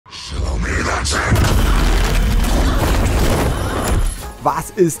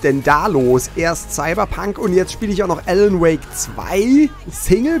Was ist denn da los? Erst Cyberpunk und jetzt spiele ich auch noch Alan Wake 2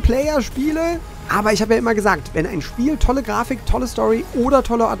 Singleplayer-Spiele? Aber ich habe ja immer gesagt, wenn ein Spiel tolle Grafik, tolle Story oder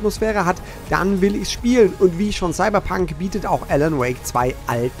tolle Atmosphäre hat, dann will ich es spielen. Und wie schon Cyberpunk bietet auch Alan Wake 2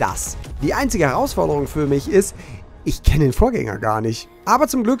 all das. Die einzige Herausforderung für mich ist, ich kenne den Vorgänger gar nicht. Aber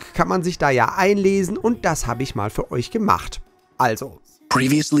zum Glück kann man sich da ja einlesen und das habe ich mal für euch gemacht. Also.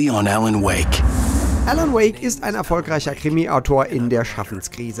 Previously on Alan Wake. Alan Wake ist ein erfolgreicher Krimi-Autor in der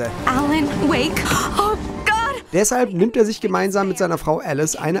Schaffenskrise. Alan Wake? Oh Gott! Deshalb nimmt er sich gemeinsam mit seiner Frau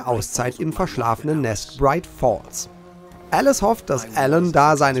Alice eine Auszeit im verschlafenen Nest Bright Falls. Alice hofft, dass Alan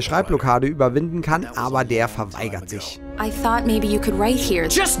da seine Schreibblockade überwinden kann, aber der verweigert sich. I thought maybe you could write here.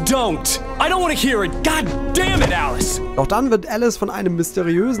 Just don't! I don't want to hear it! God damn it, Alice! Doch dann wird Alice von einem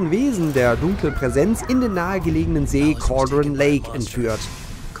mysteriösen Wesen der dunklen Präsenz in den nahegelegenen See Cauldron Lake entführt.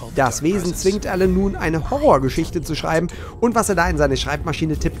 Das Wesen zwingt Alan nun, eine Horrorgeschichte zu schreiben und was er da in seine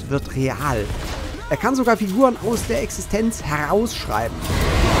Schreibmaschine tippt, wird real. Er kann sogar Figuren aus der Existenz herausschreiben.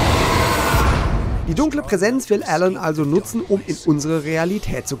 Die dunkle Präsenz will Alan also nutzen, um in unsere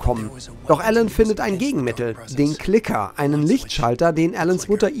Realität zu kommen. Doch Alan findet ein Gegenmittel, den Klicker, einen Lichtschalter, den Alans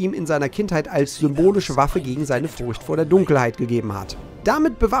Mutter ihm in seiner Kindheit als symbolische Waffe gegen seine Furcht vor der Dunkelheit gegeben hat.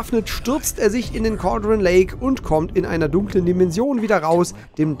 Damit bewaffnet stürzt er sich in den Cauldron Lake und kommt in einer dunklen Dimension wieder raus,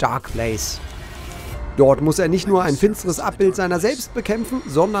 dem Dark Place. Dort muss er nicht nur ein finsteres Abbild seiner selbst bekämpfen,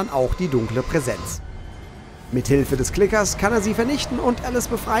 sondern auch die dunkle Präsenz. Mithilfe des Klickers kann er sie vernichten und Alice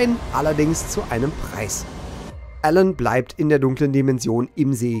befreien, allerdings zu einem Preis. Alan bleibt in der dunklen Dimension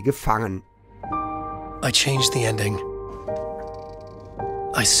im See gefangen. I changed the ending.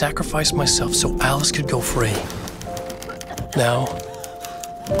 I sacrificed myself so Alice could go free. Now,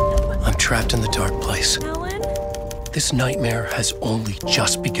 I'm trapped in the dark place. Alan? This nightmare has only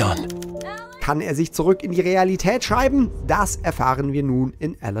just begun. Kann er sich zurück in die Realität schreiben? Das erfahren wir nun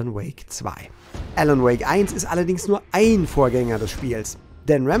in Alan Wake 2. Alan Wake 1 ist allerdings nur ein Vorgänger des Spiels.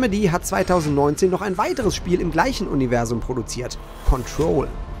 Denn Remedy hat 2019 noch ein weiteres Spiel im gleichen Universum produziert, Control.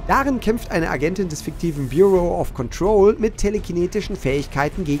 Darin kämpft eine Agentin des fiktiven Bureau of Control mit telekinetischen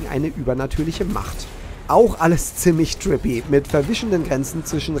Fähigkeiten gegen eine übernatürliche Macht. Auch alles ziemlich trippy, mit verwischenden Grenzen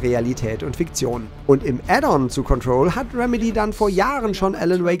zwischen Realität und Fiktion. Und im Add-on zu Control hat Remedy dann vor Jahren schon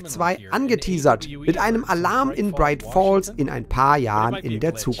Alan Wake 2 angeteasert, mit einem Alarm in Bright Falls in ein paar Jahren in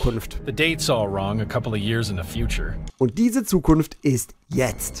der Zukunft. Und diese Zukunft ist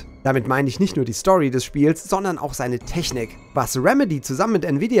jetzt. Damit meine ich nicht nur die Story des Spiels, sondern auch seine Technik. Was Remedy zusammen mit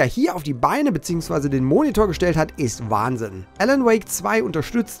Nvidia hier auf die Beine bzw. den Monitor gestellt hat, ist Wahnsinn. Alan Wake 2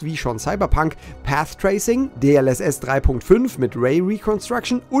 unterstützt wie schon Cyberpunk Path Tracing, DLSS 3.5 mit Ray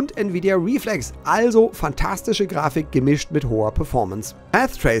Reconstruction und Nvidia Reflex, also fantastische Grafik gemischt mit hoher Performance.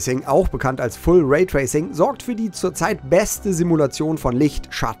 Path Tracing, auch bekannt als Full Ray Tracing, sorgt für die zurzeit beste Simulation von Licht,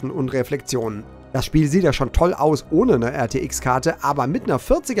 Schatten und Reflexionen. Das Spiel sieht ja schon toll aus ohne eine RTX-Karte, aber mit einer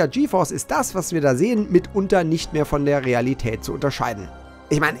 40er GeForce ist das, was wir da sehen, mitunter nicht mehr von der Realität zu unterscheiden.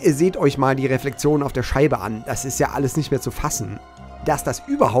 Ich meine, ihr seht euch mal die Reflexionen auf der Scheibe an, das ist ja alles nicht mehr zu fassen. Dass das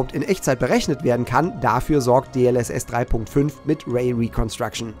überhaupt in Echtzeit berechnet werden kann, dafür sorgt DLSS 3.5 mit Ray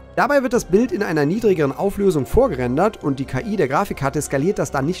Reconstruction. Dabei wird das Bild in einer niedrigeren Auflösung vorgerendert und die KI der Grafikkarte skaliert das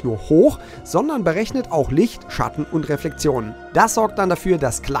dann nicht nur hoch, sondern berechnet auch Licht, Schatten und Reflexionen. Das sorgt dann dafür,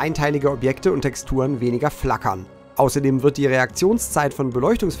 dass kleinteilige Objekte und Texturen weniger flackern. Außerdem wird die Reaktionszeit von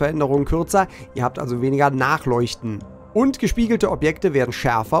Beleuchtungsveränderungen kürzer, ihr habt also weniger Nachleuchten. Und gespiegelte Objekte werden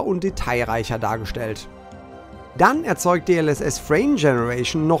schärfer und detailreicher dargestellt. Dann erzeugt DLSS Frame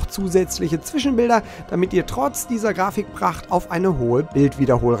Generation noch zusätzliche Zwischenbilder, damit ihr trotz dieser Grafikpracht auf eine hohe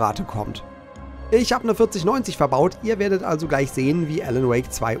Bildwiederholrate kommt. Ich habe eine 4090 verbaut, ihr werdet also gleich sehen, wie Alan Wake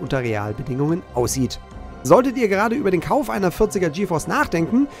 2 unter Realbedingungen aussieht. Solltet ihr gerade über den Kauf einer 40er GeForce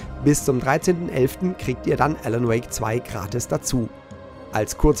nachdenken, bis zum 13.11. kriegt ihr dann Alan Wake 2 gratis dazu.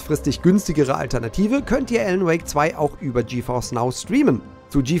 Als kurzfristig günstigere Alternative könnt ihr Alan Wake 2 auch über GeForce Now streamen.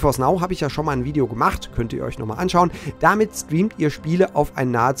 Zu GeForce Now habe ich ja schon mal ein Video gemacht, könnt ihr euch nochmal anschauen. Damit streamt ihr Spiele auf ein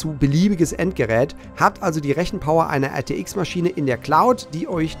nahezu beliebiges Endgerät, habt also die Rechenpower einer RTX-Maschine in der Cloud, die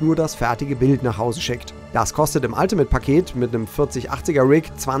euch nur das fertige Bild nach Hause schickt. Das kostet im Ultimate-Paket mit einem 4080er Rig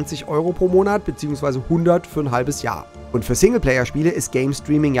 20 € pro Monat bzw. 100 für ein halbes Jahr. Und für Singleplayer-Spiele ist Game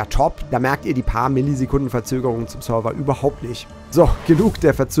Streaming ja top, da merkt ihr die paar Millisekunden Verzögerung zum Server überhaupt nicht. So, genug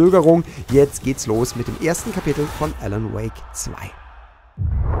der Verzögerung, jetzt geht's los mit dem ersten Kapitel von Alan Wake 2.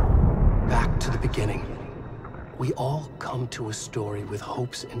 Back to the beginning. We all come to a story with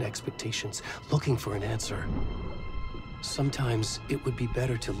hopes and expectations, looking for an answer. Sometimes it would be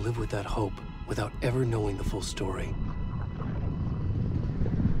better to live with that hope without ever knowing the full story.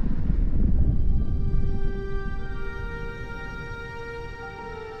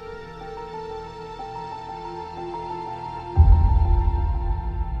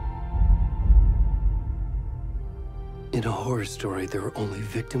 In a horror story, there are only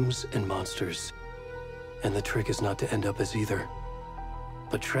victims and monsters. And the trick is not to end up as either.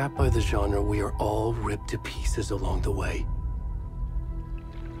 But trapped by the genre, we are all ripped to pieces along the way.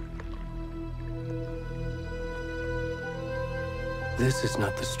 This is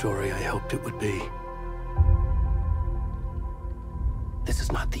not the story I hoped it would be. This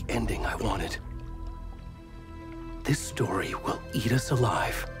is not the ending I wanted. This story will eat us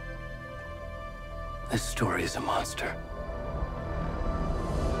alive. This story is a monster.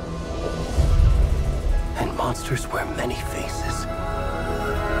 And monsters wear many faces.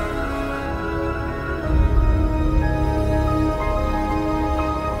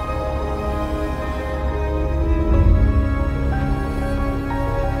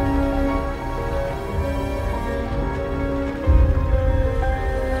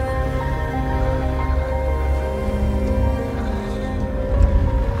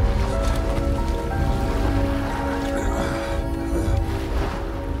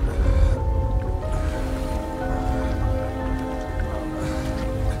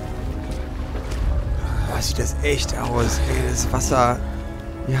 Sieht das echt aus, ey, das Wasser,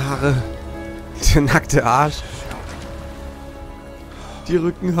 die Haare, der nackte Arsch, die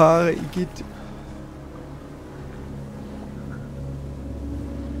Rückenhaare, Igitt.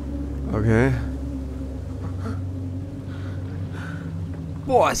 Okay.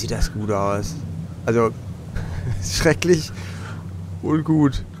 Boah, sieht das gut aus. Also, schrecklich und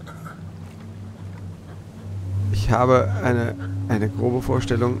gut. Ich habe eine grobe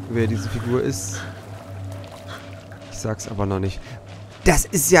Vorstellung, wer diese Figur ist. Ich sag's aber noch nicht. Das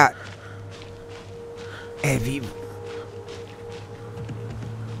ist ja... Ey, wie...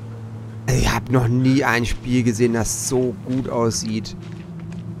 Also ich habe noch nie ein Spiel gesehen, das so gut aussieht.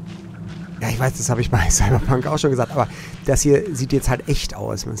 Ja, ich weiß, das habe ich bei Cyberpunk auch schon gesagt, aber das hier sieht jetzt halt echt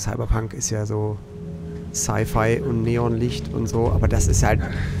aus. Mein Cyberpunk ist ja so Sci-Fi und Neonlicht und so, aber das ist halt...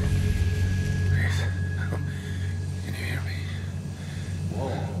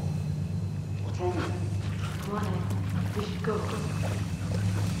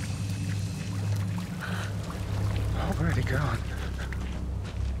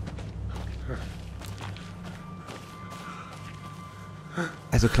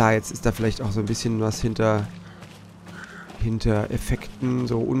 Also klar, jetzt ist da vielleicht auch so ein bisschen was hinter Effekten,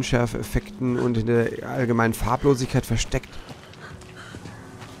 so Unschärfe-Effekten und hinter der allgemeinen Farblosigkeit versteckt.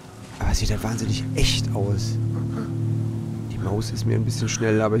 Aber es sieht halt wahnsinnig echt aus. Die Maus ist mir ein bisschen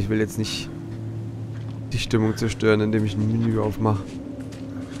schnell, aber ich will jetzt nicht die Stimmung zerstören, indem ich ein Menü aufmache.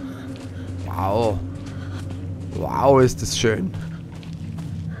 Wow. Wow, ist das schön.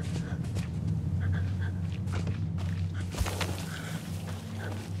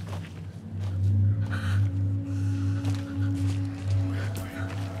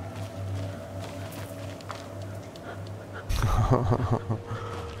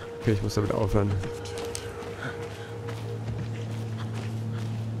 Okay, ich muss damit aufhören.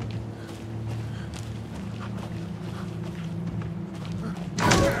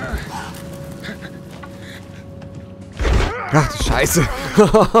 Ach du Scheiße.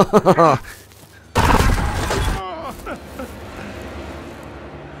 Ja,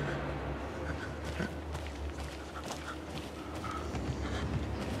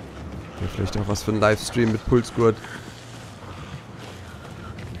 vielleicht auch was für ein Livestream mit Pulsgurt.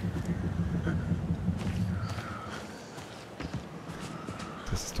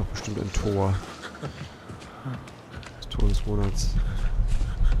 Das ist doch bestimmt ein Tor. Das Tor des Monats.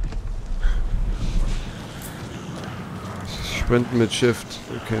 Sprinten mit Shift.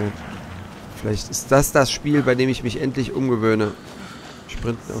 Okay. Vielleicht ist das Spiel, bei dem ich mich endlich umgewöhne,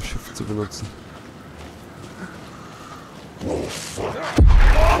 Sprinten auf Shift zu benutzen.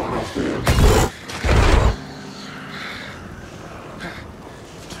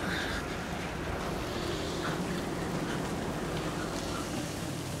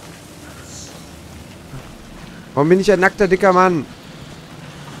 Warum bin ich ein nackter, dicker Mann?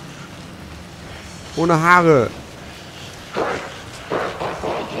 Ohne Haare.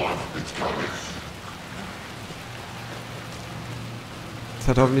 Es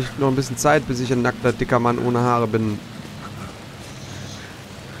hat hoffentlich noch ein bisschen Zeit, bis ich ein nackter, dicker Mann ohne Haare bin.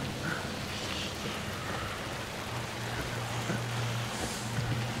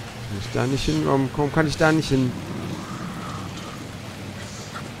 Kann ich da nicht hin? Warum kann ich da nicht hin?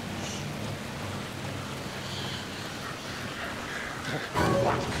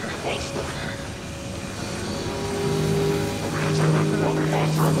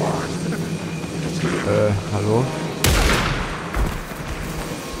 Hallo?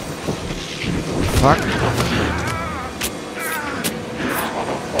 Fuck.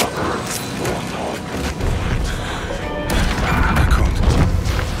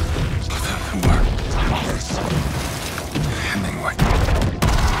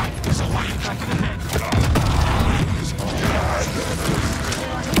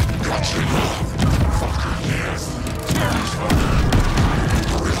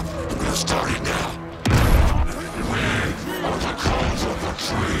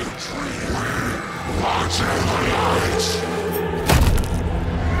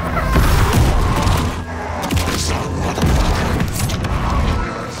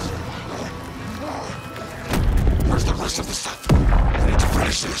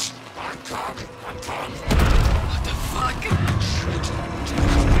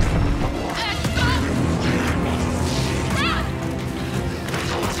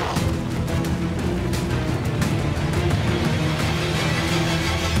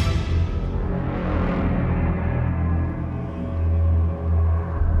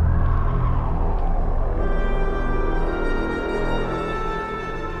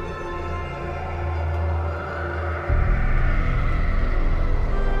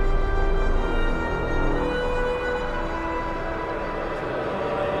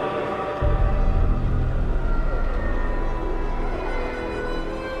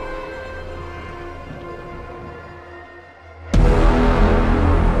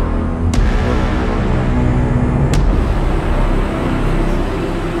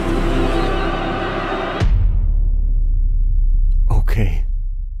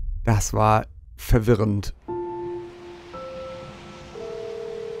 Das war verwirrend.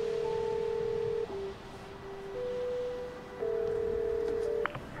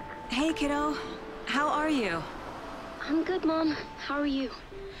 Hey, kiddo. How are you? I'm good, Mom. How are you?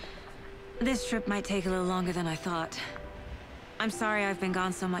 This trip might take a little longer than I thought. I'm sorry I've been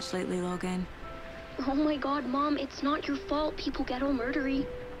gone so much lately, Logan. Oh my god, Mom, it's not your fault people get all murdery.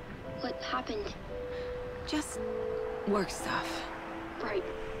 What happened? Just work stuff. Right.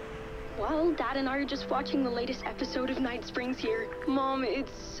 Well, Dad and I are just watching the latest episode of Night Springs here. Mom,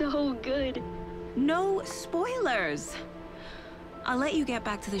 it's so good. No spoilers. I'll let you get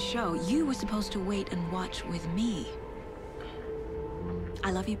back to the show. You were supposed to wait and watch with me.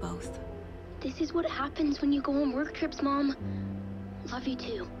 I love you both. This is what happens when you go on work trips, Mom. Love you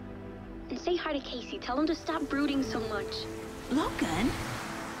too. And say hi to Casey. Tell him to stop brooding so much. Logan?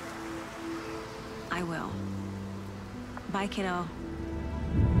 I will. Bye, kiddo.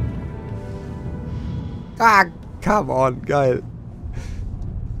 Ah, come on, geil.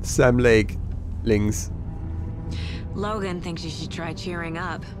 Sam Lake, links. Logan thinks you should try cheering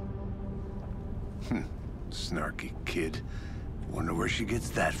up. Snarky kid. Wonder where she gets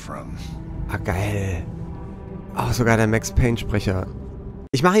that from. Ah, geil. Auch sogar der Max Payne-Sprecher.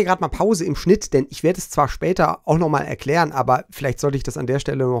 Ich mache hier gerade mal Pause im Schnitt, denn ich werde es zwar später auch nochmal erklären, aber vielleicht sollte ich das an der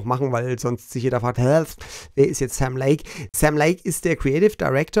Stelle noch machen, weil sonst sich jeder fragt, wer ist jetzt Sam Lake? Sam Lake ist der Creative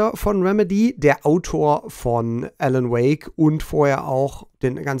Director von Remedy, der Autor von Alan Wake und vorher auch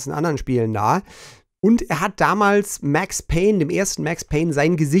den ganzen anderen Spielen da. Und er hat damals Max Payne, dem ersten Max Payne,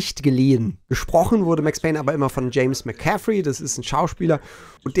 sein Gesicht geliehen. Gesprochen wurde Max Payne aber immer von James McCaffrey, das ist ein Schauspieler.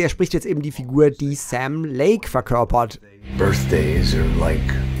 Und der spricht jetzt eben die Figur, die Sam Lake verkörpert. Birthdays are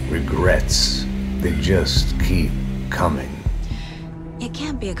like regrets. They just keep coming. It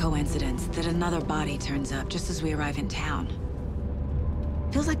can't be a coincidence that another body turns up just as we arrive in town.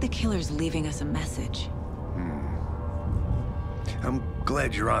 Feels like the killer's leaving us a message. I'm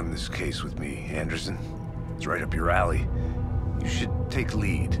glad you're on this case with me, Anderson. It's right up your alley. You should take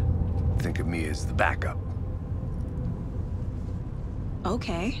lead. Think of me as the backup.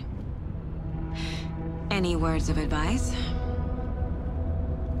 Okay. Any words of advice?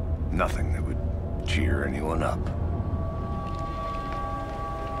 Nothing that would cheer anyone up.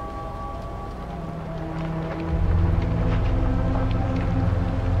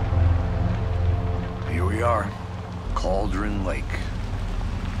 Here we are. Cauldron Lake.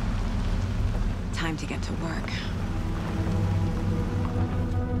 Time to get to work.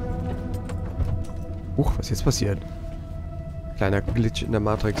 Was ist jetzt passiert? Kleiner Glitch in der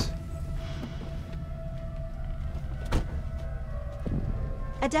Matrix.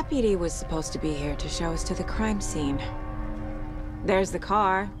 A deputy was supposed to be here to show us to the crime scene. There's the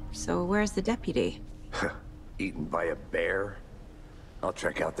car, so where's the deputy? Eaten by a bear? I'll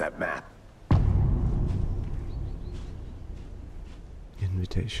check out that map.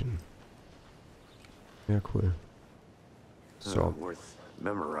 Invitation. Ja, cool. So. Worth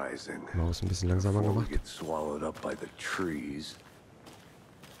memorizing. Maus ein bisschen langsamer Before we gemacht. get swallowed up by the trees.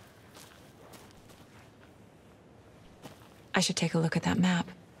 I should take a look at that map.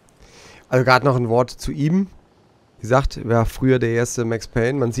 Also gerade noch ein Wort zu ihm. Wie gesagt, er war früher der erste Max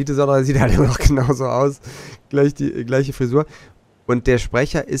Payne. Man sieht es auch noch, er sieht halt immer noch genauso aus. Gleich die gleiche Frisur. Und der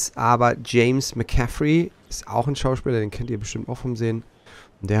Sprecher ist aber James McCaffrey. Ist auch ein Schauspieler, den kennt ihr bestimmt auch vom Sehen.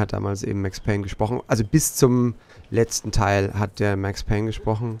 Und der hat damals eben Max Payne gesprochen. Also bis zum letzten Teil hat der Max Payne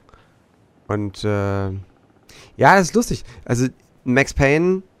gesprochen. Und ja, das ist lustig. Also Max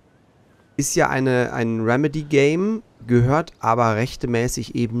Payne ist ja ein Remedy-Game, gehört aber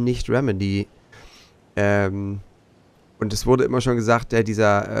rechtemäßig eben nicht Remedy. Und es wurde immer schon gesagt,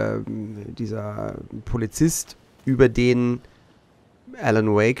 dieser Polizist, über den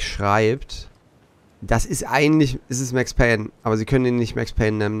Alan Wake schreibt, das ist eigentlich, ist es Max Payne, aber sie können ihn nicht Max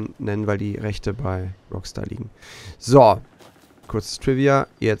Payne nennen, weil die Rechte bei Rockstar liegen. So, kurzes Trivia,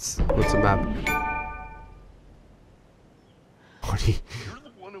 jetzt kurze Map. Oh, die.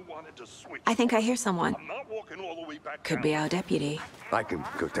 I think I hear someone. Could be our deputy. I can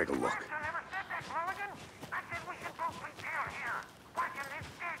go take a look.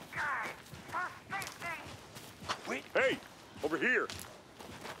 Hey, over here.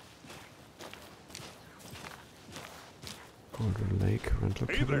 Golden Lake Rental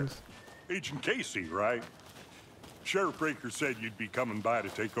Hey there. Killers. Agent Casey, right? Sheriff Breaker said you'd be coming by to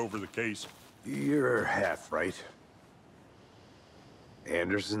take over the case. You're half right.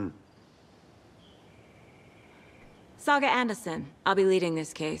 Anderson? Saga Anderson. I'll be leading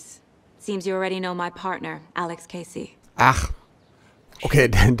this case. Seems you already know my partner, Alex Casey. Ach, okay,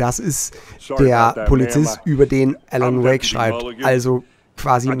 denn das ist der Polizist, über den Alan Wake schreibt. Also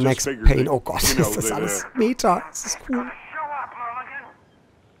quasi Max Payne. Oh Gott, ist das alles Meta. Das ist cool.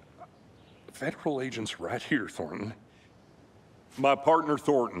 Federal agents right here, Thornton. My partner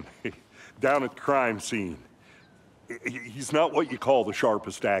Thornton, down at the crime scene. He's not what you call the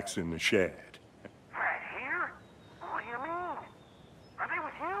sharpest axe in the shed. Right here? What do you mean? Are they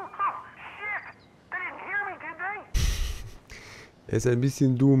with you? Oh, shit! They didn't hear me, did they? Ist ein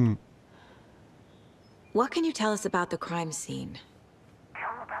bisschen dumm. What can you tell us about the crime scene?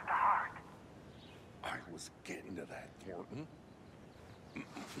 Tell them about the heart. I was getting to that, Thornton.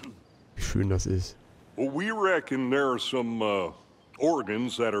 Wie schön das ist. Well, we reckon there are some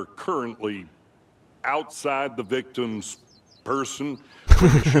organs that are currently outside the victim's person,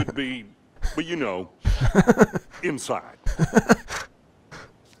 when it should be, but you know, inside.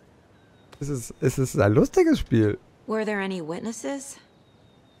 Es ist ein lustiges Spiel. Were there any witnesses?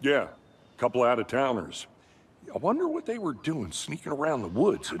 Yeah, a couple out-of-towners. I wonder what they were doing sneaking around the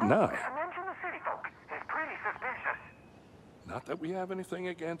woods at night. Mention the city folk. It's pretty suspicious. Not that we have anything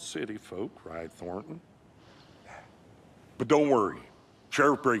against city folk, right, Thornton? But don't worry.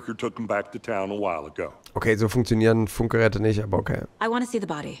 Sheriff Breaker took them back to town a while ago. Okay, so funktionieren Funkgeräte nicht, aber okay. I want to see the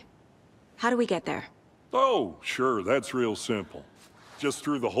body. How do we get there? Oh, sure, that's real simple. Just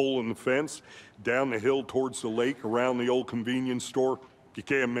through the hole in the fence, down the hill towards the lake, around the old convenience store. You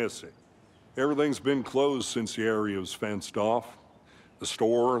can't miss it. Everything's been closed since the area was fenced off. The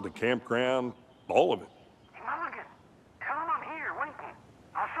store, the campground, all of it. Hey, Mulligan, tell them I'm here, waiting.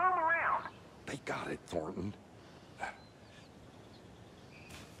 I'll show them around. They got it, Thornton.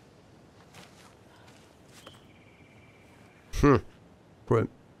 Cool.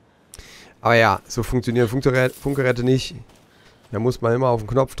 Aber ja, so funktionieren Funkgeräte nicht. Da muss man immer auf den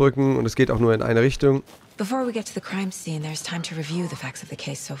Knopf drücken und es geht auch nur in eine Richtung. Before we get to the crime scene, there's time to review the facts of the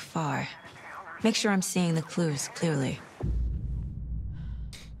case so far. Make sure I'm seeing the clues clearly.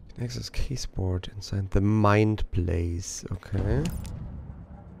 Access caseboard inside the mind place. Okay.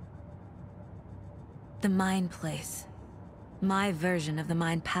 The mind place. My version of the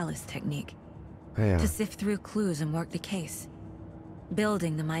mind palace technique. Ah, ja. To sift through clues and work the case.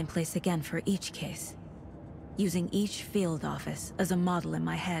 Building the mind place again for each case. Using each field office as a model in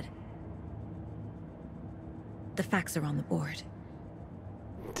my head. The facts are on the board.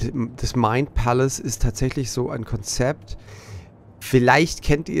 Das Mind Palace ist tatsächlich so ein Konzept. Vielleicht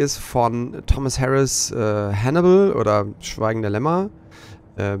kennt ihr es von Thomas Harris Hannibal oder Schweigen der Lämmer.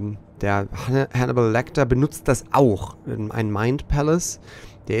 Der Hannibal Lecter benutzt das auch. Ein Mind Palace.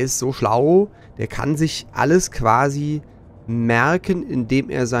 Der ist so schlau, der kann sich alles quasi merken, indem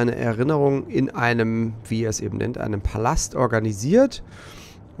er seine Erinnerungen in einem, wie er es eben nennt, einem Palast organisiert.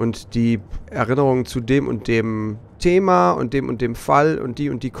 Und die Erinnerungen zu dem und dem Thema und dem Fall und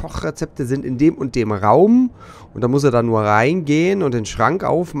die Kochrezepte sind in dem und dem Raum. Und da muss er dann nur reingehen und den Schrank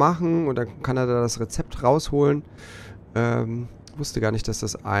aufmachen und dann kann er da das Rezept rausholen. Wusste gar nicht, dass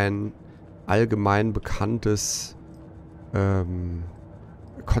das ein allgemein bekanntes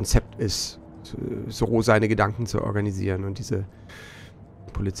Konzept ist, so seine Gedanken zu organisieren. Und diese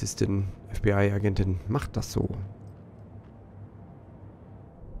Polizistin, FBI-Agentin macht das so.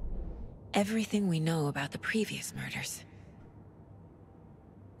 Everything we know about the previous murders.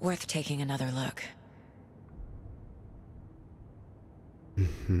 Worth taking another look.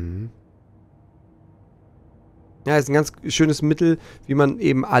 Mhm. Ja, ist ein ganz schönes Mittel, wie man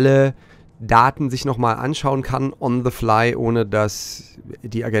eben alle Daten sich nochmal anschauen kann, on the fly, ohne dass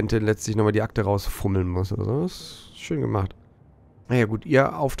die Agentin letztlich nochmal die Akte rausfummeln muss. Also, das ist schön gemacht. Naja gut,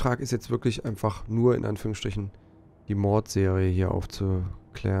 ihr Auftrag ist jetzt wirklich einfach nur, in Anführungsstrichen, die Mordserie hier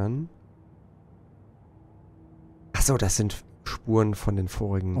aufzuklären. Achso, das sind Spuren von den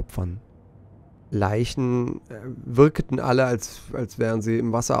vorigen Opfern. Leichen wirkten alle, als wären sie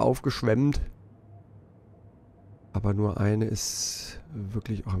im Wasser aufgeschwemmt. Aber nur eine ist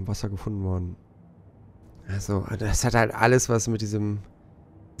wirklich auch im Wasser gefunden worden. Also, das hat halt alles was mit diesem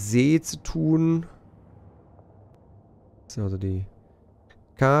See zu tun. So, also die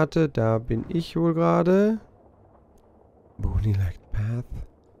Karte, da bin ich wohl gerade. Bony-like Path.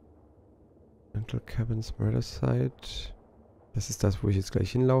 Rental Cabins, Murder Site. Das ist das, wo ich jetzt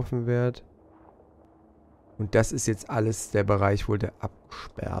gleich hinlaufen werde. Und das ist jetzt alles der Bereich, wo der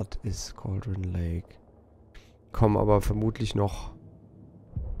abgesperrt ist. Cauldron Lake. Kommen aber vermutlich noch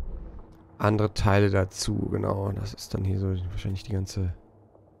andere Teile dazu. Genau, das ist dann hier so wahrscheinlich die ganze...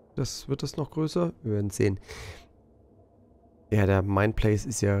 Wird das noch größer? Wir werden sehen. Ja, der Mindplace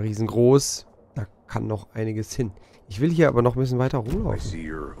ist ja riesengroß. Da kann noch einiges hin. Ich will hier aber noch ein bisschen weiter rumlaufen.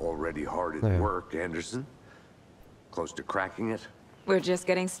 Anderson. Close to cracking it? We're just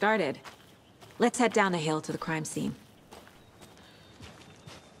getting started. Let's head down the hill to the crime scene.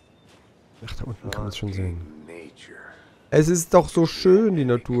 Ach, da unten kann man es schon sehen. Nature. Es ist doch so schön, die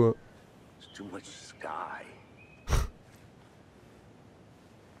Natur. It's too much sky.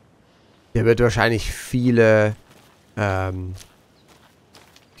 Der wird wahrscheinlich viele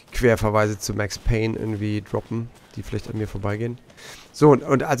Querverweise zu Max Payne irgendwie droppen, die vielleicht an mir vorbeigehen. So,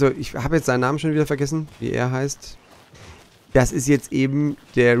 und also ich habe jetzt seinen Namen schon wieder vergessen, wie er heißt. Das ist jetzt eben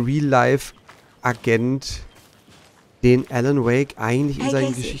der Real-Life-Agent, den Alan Wake eigentlich in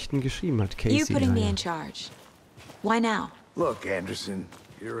seinen Geschichten geschrieben hat. Casey. You putting me in charge. Why now? Look, Anderson,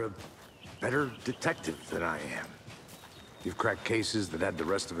 you're a better detective than I am. You've cracked cases that had the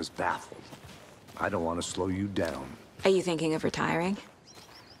rest of us baffled. I don't want to slow you down. Are you thinking of retiring?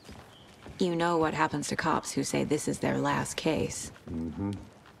 You know what happens to cops who say this is their last case. Mm-hmm.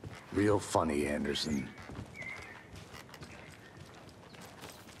 Real funny, Anderson.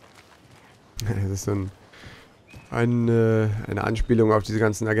 Das ist so eine Anspielung auf diese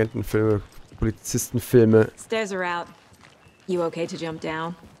ganzen Agentenfilme, Polizistenfilme. Stairs are out. You okay to jump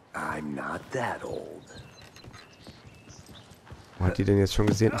down? I'm not that old. Wo hat die denn jetzt schon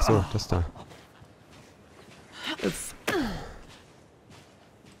gesehen? Achso, das da.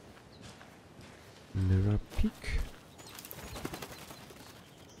 Mirror Peak.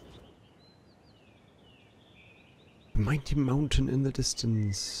 Mighty Mountain in the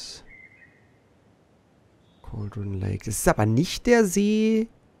distance. Cauldron Lake. Das ist aber nicht der See,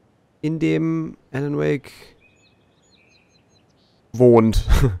 in dem Alan Wake wohnt.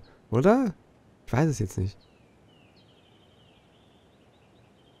 Oder? Ich weiß es jetzt nicht.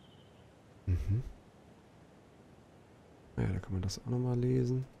 Mhm. Ja, da kann man das auch nochmal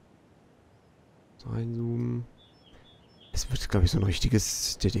lesen. So reinzoomen. Das wird, glaube ich, so ein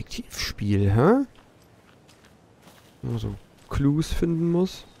richtiges Detektivspiel, hä? Wenn man so Clues finden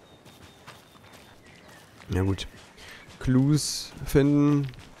muss. Ja gut. Clues finden.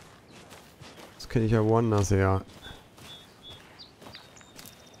 Das kenne ich ja woanders her.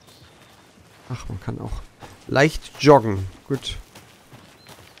 Ach, man kann auch leicht joggen. Gut.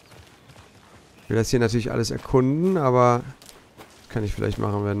 Ich will das hier natürlich alles erkunden, aber das kann ich vielleicht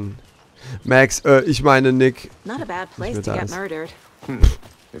machen, wenn Max, ich meine Nick. Not a bad place to get murdered.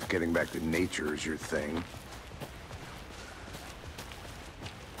 If getting back to nature is your thing.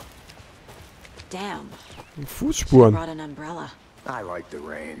 Damn. Fußspuren. Brought an umbrella. I like the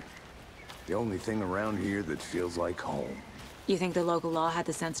rain. The only thing around here that feels like home. You think the local law had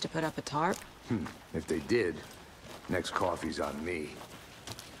the sense to put up a tarp? If they did, next coffee's on me.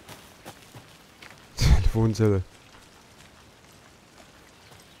 Wohnzelle.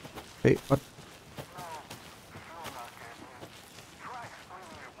 Hey, was?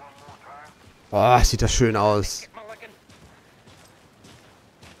 Oh, sieht das schön aus.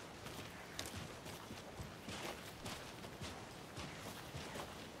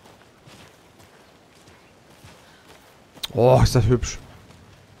 Oh, ist das hübsch.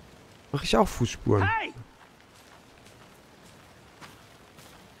 Mache ich auch Fußspuren. Hey!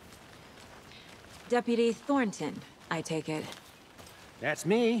 Deputy Thornton, I take it. That's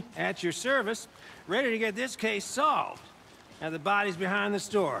me, at your service, ready to get this case solved. Now the body's behind the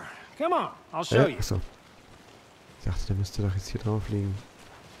store. Come on, I'll show you. Achso. Ich dachte, der müsste doch jetzt hier drauf liegen.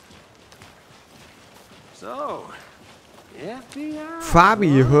 So, FBI.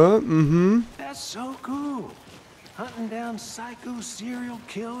 Fabi, hä? Mhm. That's so cool. Hunting down psycho serial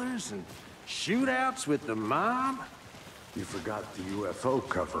killers and shootouts with the mob. You forgot the UFO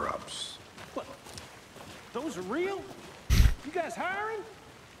cover-ups. What? Those are real? You guys hiring?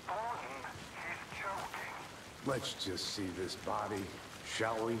 Let's just see this body,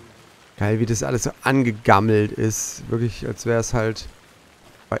 shall we? Geil, wie das alles so angegammelt ist. Wirklich, als wäre es halt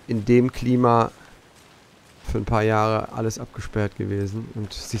in dem Klima für ein paar Jahre alles abgesperrt gewesen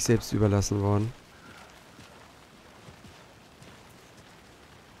und sich selbst überlassen worden.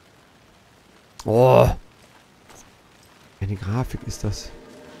 Oh! Eine Grafik ist das.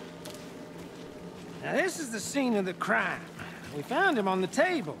 Now this is the scene of the crime. We found him on the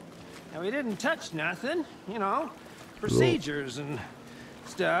table. Now we didn't touch nothing, you know, procedures and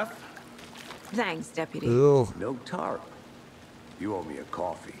stuff. Thanks, Deputy. Ugh. No tarp. You owe me a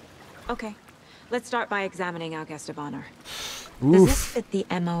coffee. Okay, let's start by examining our guest of honor. Does this Uff. fit the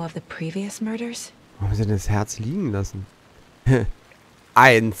MO of the previous murders? Warum haben sie denn das Herz liegen lassen?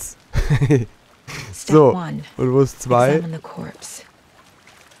 1. Step So, 1. und wo ist 2? Examine the corpse.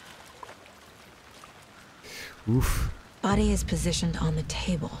 Uff. Body is positioned on the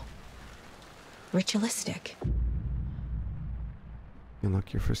table. Ritualistic.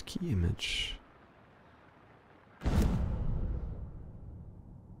 Unlock your first key image.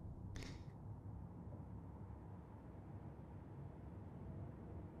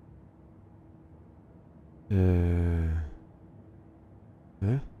 Hä?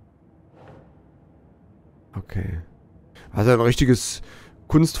 Okay. Hat er ein richtiges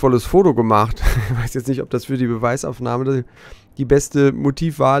kunstvolles Foto gemacht. Ich weiß jetzt nicht, ob das für die Beweisaufnahme die beste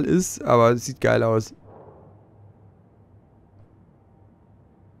Motivwahl ist, aber es sieht geil aus.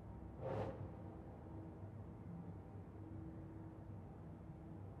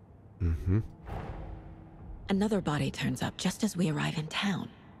 Mhm. Another body turns up just as we arrive in town.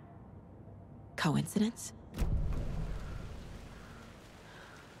 Coincidence?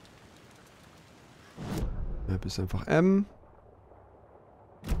 Map ist einfach M.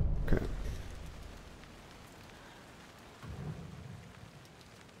 Okay.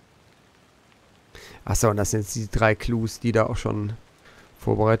 Achso, und das sind jetzt die 3 Clues, die da auch schon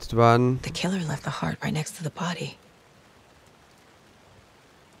vorbereitet waren. The killer left the heart right next to the body.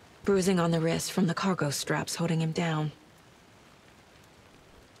 Bruising on the wrist from the cargo straps holding him down.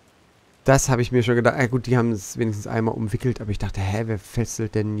 Das habe ich mir schon gedacht. Gut, die haben es wenigstens einmal umwickelt, aber ich dachte, hä, wer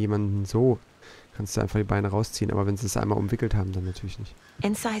fesselt denn jemanden so? Kannst du einfach die Beine rausziehen, aber wenn sie es einmal umwickelt haben, dann natürlich nicht.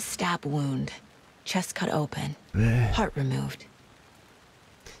 Inside stab wound. Chest cut open. Heart removed.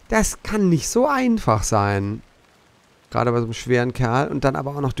 Das kann nicht so einfach sein. Gerade bei so einem schweren Kerl. Und dann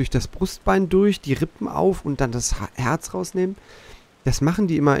aber auch noch durch das Brustbein durch, die Rippen auf und dann das Herz rausnehmen. Das machen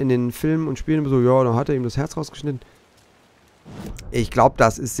die immer in den Filmen und Spielen so, ja, dann hat er ihm das Herz rausgeschnitten. Ich glaube,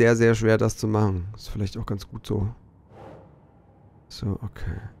 das ist sehr, sehr schwer, das zu machen. Ist vielleicht auch ganz gut so. So,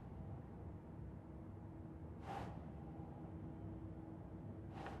 okay.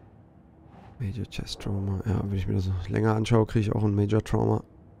 Major Chest Trauma. Ja, wenn ich mir das länger anschaue, kriege ich auch ein Major Trauma.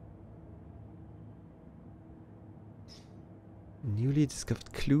 Newly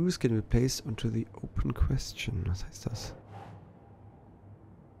discovered clues can be placed onto the open question. Was heißt das?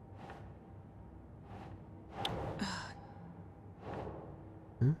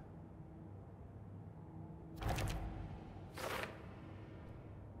 Hm?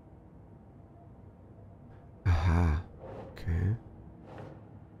 Aha. Okay.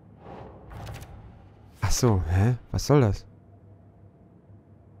 Ach so, hä? Was soll das?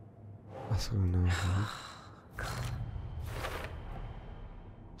 Ach so, genau.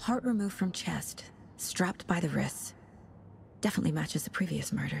 Heart removed from chest, strapped by the wrists. Definitely matches the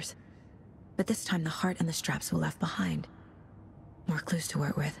previous murders. But this time the heart and the straps were left behind. More clues to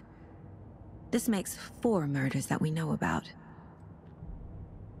work with. This makes 4 murders that we know about.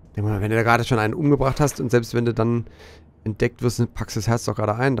 Denk mal, wenn du da gerade schon einen umgebracht hast und selbst wenn du dann entdeckt wirst, packst du das Herz doch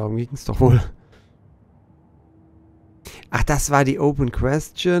gerade ein. Darum ging es doch wohl. Ach, das war die Open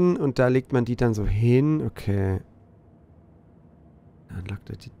Question und da legt man die dann so hin. Okay. Unlock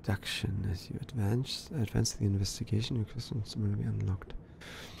the deduction as you advance the investigation. Your questions will be unlocked.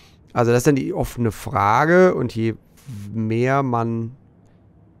 Also das ist dann die offene Frage und je mehr man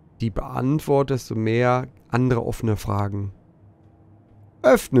die beantwortet, desto mehr andere offene Fragen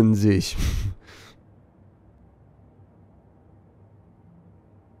öffnen sich.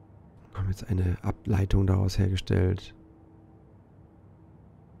 Wir haben jetzt eine Ableitung daraus hergestellt.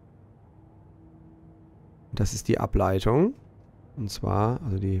 Und das ist die Ableitung. Und zwar,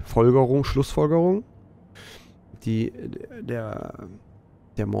 also die Folgerung, Schlussfolgerung. Der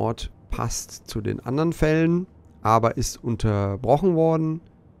Mord passt zu den anderen Fällen, aber ist unterbrochen worden.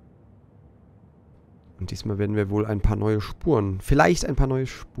 Und diesmal werden wir wohl ein paar neue Spuren, vielleicht ein paar neue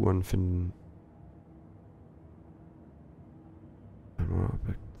Spuren finden.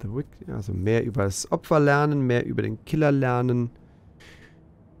 Also mehr über das Opfer lernen, mehr über den Killer lernen.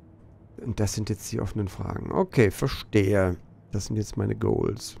 Und das sind jetzt die offenen Fragen. Okay, verstehe. Das sind jetzt meine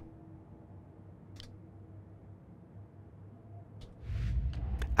Goals.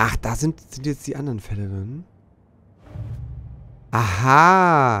 Ach, da sind jetzt die anderen Fälle drin.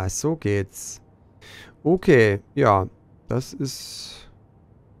 Aha, so geht's. Okay, ja. Das ist...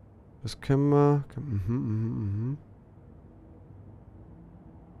 Das können wir...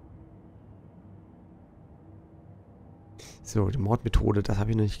 So, die Mordmethode, das habe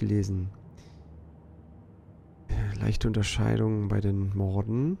ich noch nicht gelesen. Leichte Unterscheidung bei den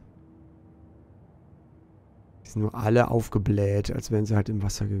Morden. Die sind nur alle aufgebläht, als wären sie halt im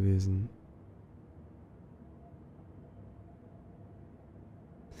Wasser gewesen.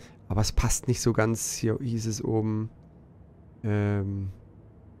 Aber es passt nicht so ganz. Hier hieß es oben, der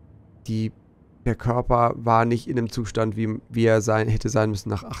Körper war nicht in einem Zustand, wie er hätte sein müssen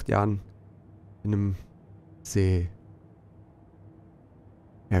nach 8 Jahren in einem See.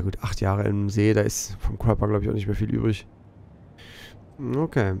 Ja gut, 8 Jahre im See, da ist vom Körper, glaube ich, auch nicht mehr viel übrig.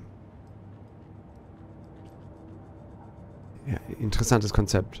 Okay. Ja, interessantes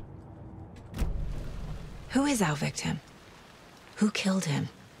Konzept. Who is our victim? Who killed him?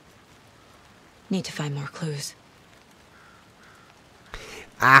 Need to find more clues.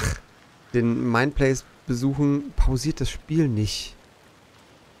 Ach, den Mindplace besuchen pausiert das Spiel nicht.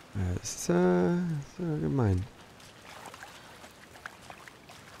 Das ist ja gemein.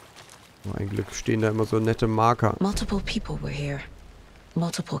 Oh, ein Glück stehen da immer so nette Marker. Multiple people were here.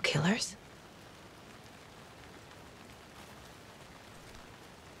 Multiple killers?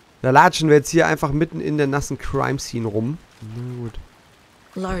 Da latschen wir jetzt hier einfach mitten in der nassen Crime Scene rum. Na gut.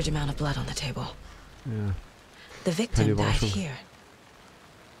 Large amount of blood on the table. Ja. The victim died here.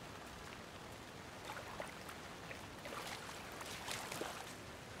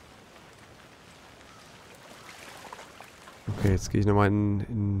 Okay, jetzt gehe ich nochmal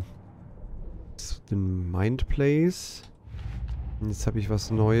in den Mindplace. Und jetzt habe ich was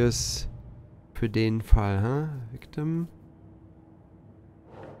Neues für den Fall, ha? Victim.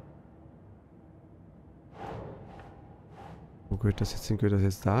 Wo gehört das jetzt hin? Gehört das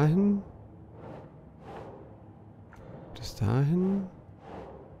jetzt dahin? Das dahin?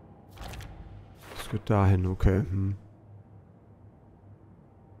 Das gehört dahin, okay.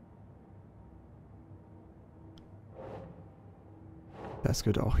 Das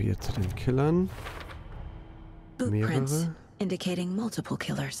gehört auch hier zu den Killern. Footprints Mehrere. indicating multiple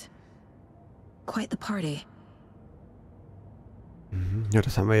killers. Quite the party. Ja,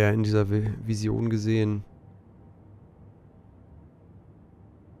 das haben wir ja in dieser Vision gesehen.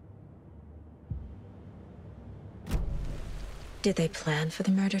 Did they plan for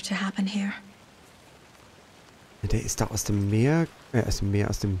the murder to happen here? Ja, der ist doch aus dem Meer, aus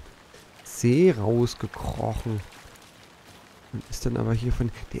dem See rausgekrochen. Und ist dann aber hier von...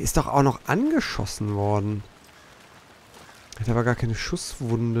 Der ist doch auch noch angeschossen worden. Hat aber gar keine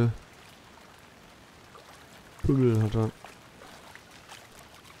Schusswunde. Puddel hat er.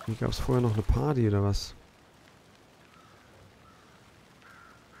 Hier gab es vorher noch eine Party oder was?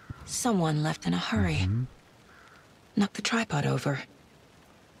 Someone left in a hurry. Knocked the tripod over.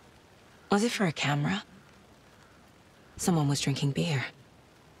 Was it for a camera? Someone was drinking beer.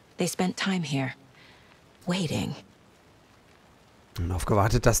 They spent time here. Waiting. Und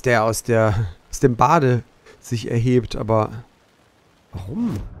aufgewartet, dass der aus dem Bade sich erhebt, aber...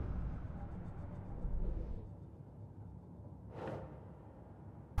 Warum?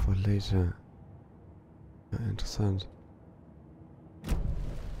 For later. Ja, interessant.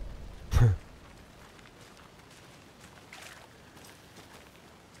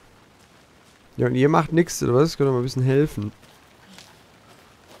 Ja, und ihr macht nichts, oder was? Könnt ihr mal ein bisschen helfen.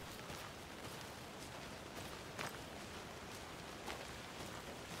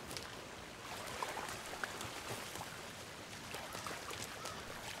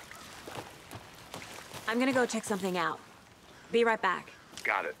 I'm gonna go check something out. Be right back.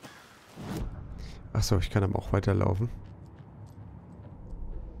 Got it. Achso, ich kann aber auch weiterlaufen.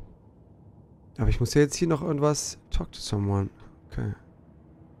 Aber ich muss ja jetzt hier noch irgendwas... Talk to someone. Okay.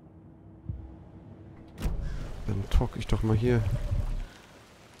 Dann talk ich doch mal hier.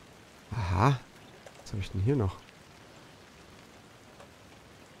 Aha. Was habe ich denn hier noch?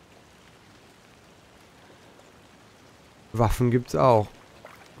 Waffen gibt's auch.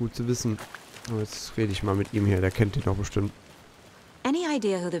 Gut zu wissen. Oh, jetzt rede ich mal mit ihm hier. Der kennt den doch bestimmt. Any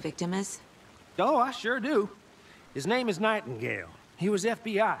idea who the victim is? Oh, I sure do. His name is Nightingale. He was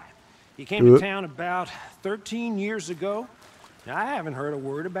FBI. He came to town about 13 years ago. I haven't heard a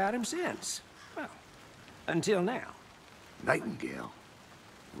word about him since. Well, until now. Nightingale?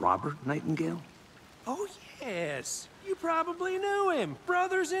 Robert Nightingale? Oh, yes. You probably knew him.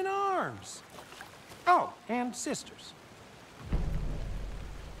 Brothers in arms. Oh, and sisters.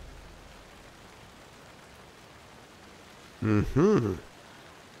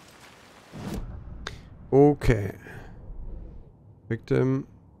 Okay. Victim.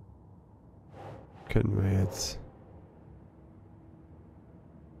 Kennen wir jetzt.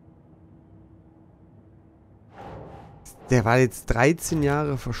 Der war jetzt 13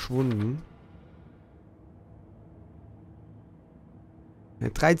 Jahre verschwunden. Er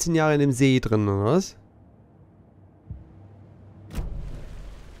hat 13 Jahre in dem See drin, oder was?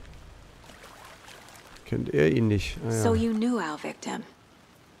 Kennt er ihn nicht? Ah, ja. So you knew our victim.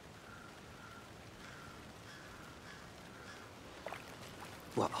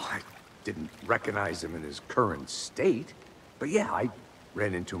 Well, I didn't recognize him in his current state. But yeah, I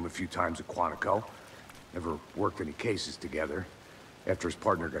ran into him a few times at Quantico. Never worked any cases together. After his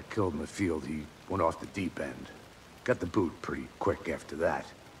partner got killed in the field, he went off the deep end. Got the boot pretty quick after that.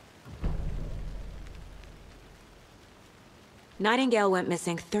 Nightingale went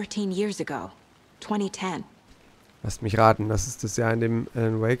missing 13 years ago. 2010. Lasst mich raten, das ist das Jahr, in dem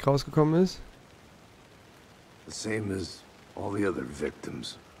Alan Wake rausgekommen ist? The same as all the other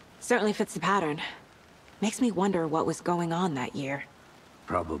victims. Certainly fits the pattern. Makes me wonder what was going on that year.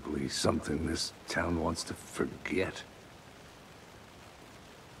 Probably something this town wants to forget.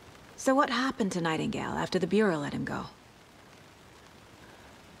 So what happened to Nightingale after the Bureau let him go?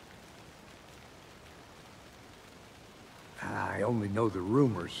 I only know the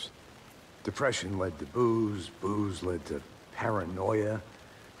rumors. Depression led to booze, booze led to paranoia.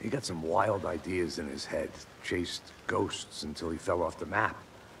 He got some wild ideas in his head, chased ghosts until he fell off the map.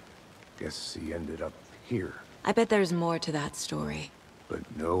 Guess he ended up here. I bet there's more to that story. But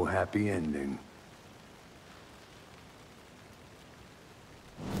no happy ending.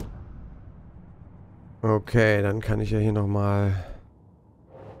 Okay, dann kann ich ja hier nochmal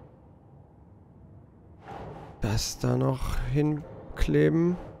das da noch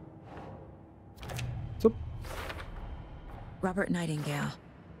hinkleben. So. Robert Nightingale,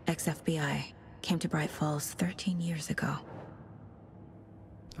 ex-FBI, came to Bright Falls 13 years ago.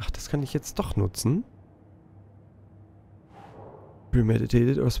 Ach, das kann ich jetzt doch nutzen.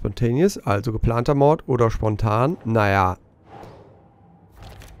 Premeditated or spontaneous, also geplanter Mord oder spontan. Naja.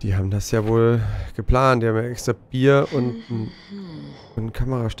 Die haben das ja wohl geplant. Die haben ja extra Bier und ein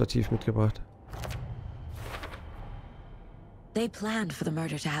Kamerastativ mitgebracht. They planned for the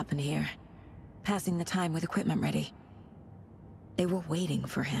murder to happen here, passing the time with equipment ready. They were waiting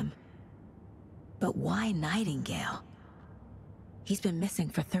for him. But why Nightingale? He's been missing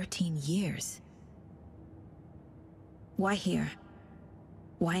for 13 years. Why here?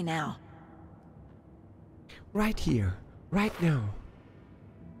 Why now? Right here, right now.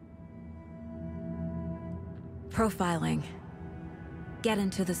 Profiling. Get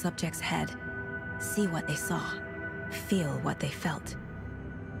into the subject's head. See what they saw. Feel what they felt.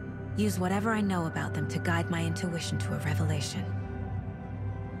 Use whatever I know about them to guide my intuition to a revelation.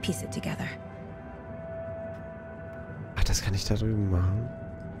 Piece it together. Ach, das kann ich da drüben machen.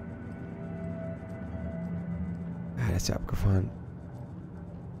 Ja, das ist ja abgefahren.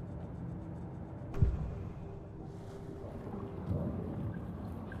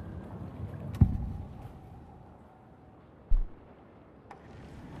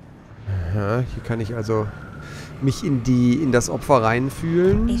 Aha, hier kann ich also mich in das Opfer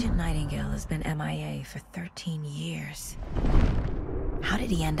reinfühlen. Agent Nightingale has been MIA for 13 years. How did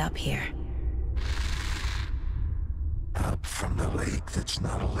he end up here? Up from the lake that's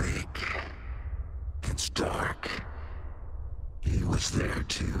not a lake. It's dark. He was there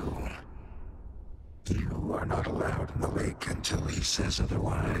too. You are not allowed in the lake until he says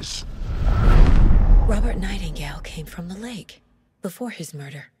otherwise. Robert Nightingale came from the lake before his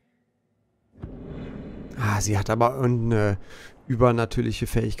murder. Ah, sie hat aber eine übernatürliche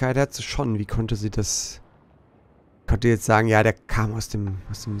Fähigkeit. Hat sie schon. Wie konnte sie das... Konnte jetzt sagen, ja, der kam aus dem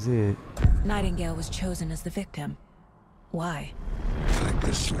See. Nightingale was chosen as the victim. Why? Flick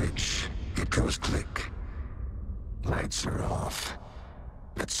the switch. It goes click. Lights are off.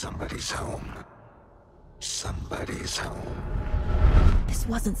 But somebody's home. Somebody's home. This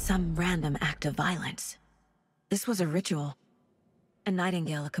wasn't some random act of violence. This was a ritual. And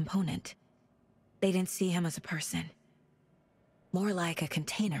Nightingale a component. They didn't see him as a person. More like a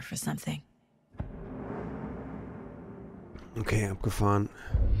container for something. Okay, abgefahren.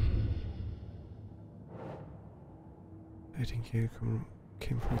 I think he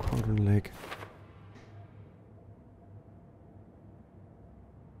came from Cauldron Lake.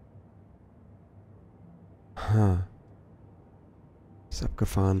 Ha. Ist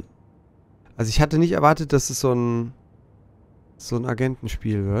abgefahren. Also ich hatte nicht erwartet, dass es so ein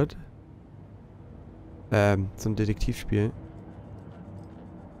Agentenspiel wird. So ein Detektivspiel.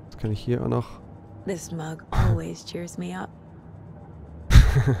 Jetzt kann ich hier auch noch... This mug always cheers me up.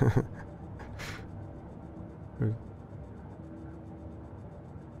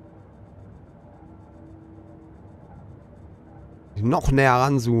 Noch näher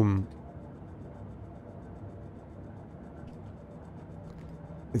ranzoomen.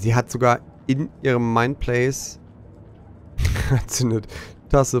 Sie hat sogar in ihrem Mindplace hat sie eine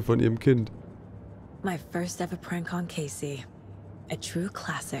Tasse von ihrem Kind. My first ever prank on Casey. A true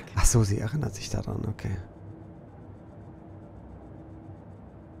classic. Ach so, sie erinnert sich daran, okay.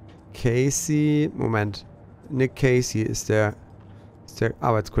 Casey, Moment. Nick Casey ist der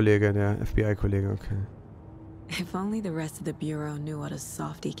Arbeitskollege, der FBI-Kollege, okay. If only the rest of the Bureau knew what a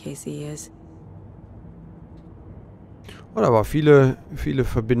softie Casey is. Oder aber viele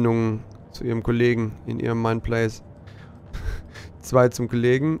Verbindungen zu ihrem Kollegen in ihrem Mindplace. 2 zum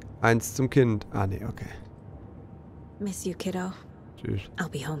Kollegen, 1 zum Kind. Ah, nee, okay. Miss you, kiddo. Tschüss. I'll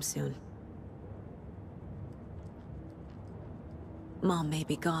be home soon. Mom may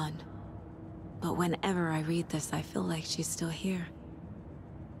be gone, but whenever I read this, I feel like she's still here.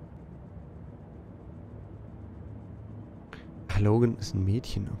 Logan ist ein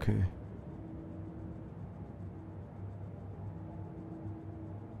Mädchen, okay.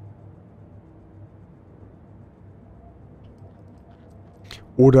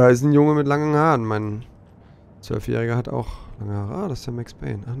 Oder ist ein Junge mit langen Haaren. Mein 12-Jähriger hat auch lange Haare. Ah, das ist ja Max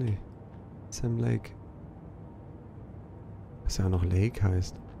Payne. Ach nee. Sam Lake. Was ja auch noch Lake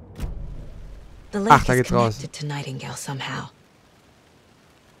heißt. Ach, da geht's raus. To Nightingale somehow.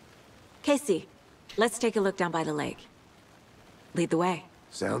 Casey, let's take a look down by the lake. Lead the way.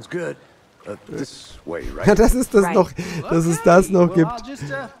 Sounds good. This way, right? Ja, das ist das noch, dass es das noch gibt.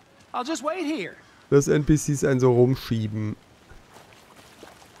 I'll just wait here. Dass NPCs einen so rumschieben.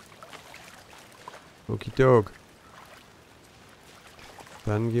 Okidok.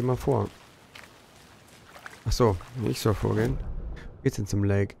 Dann gehen wir vor. Achso, ich soll vorgehen. Wo geht's denn zum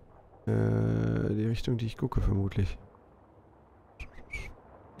Lake? Die Richtung, die ich gucke, vermutlich.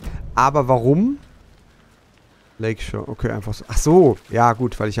 Aber warum? Lakeshore. Okay, einfach so. Ach so. Ja,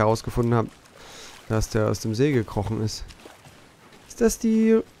 gut, weil ich herausgefunden habe, dass der aus dem See gekrochen ist. Ist das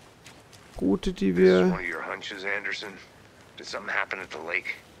die Route, die wir...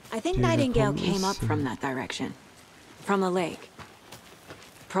 I think Nightingale came up from that direction. From the lake.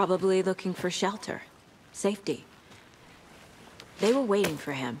 Probably looking for shelter. Safety. They were waiting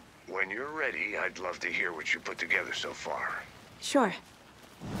for him. When you're ready, I'd love to hear what you put together so far. Sure.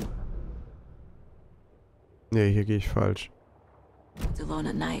 Nee, hier gehe ich falsch. Alone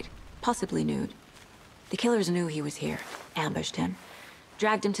at night, possibly nude. The killers knew he was here, ambushed him,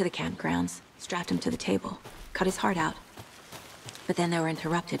 dragged him to the campgrounds, strapped him to the table, cut his heart out. But then they were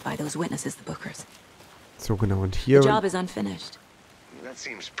interrupted by those witnesses, the Bookers. So genau, und hier... The job is unfinished. That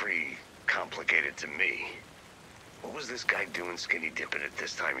seems pretty complicated to me. What was this guy doing skinny dipping at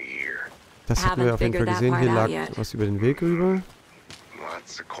this time of year? Das hatten wir auf jeden Fall gesehen. Hier lag was über den Weg rüber.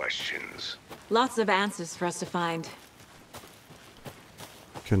 Lots of questions. Lots of answers for us to find.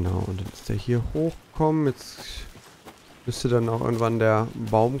 Genau, und dann ist der hier hochgekommen. Jetzt müsste dann auch irgendwann der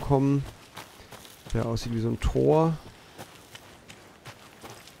Baum kommen, der aussieht wie so ein Tor.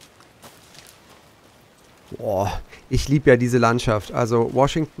 Boah, ich liebe ja diese Landschaft. Also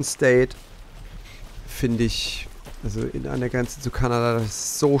Washington State finde ich, also an der Grenze zu Kanada, das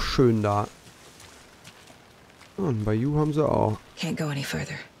ist so schön da. Oh, und Bayou haben sie auch. Can't go any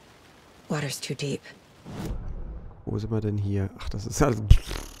further. Water's too deep. Wo sind wir denn hier? Ach, das ist also...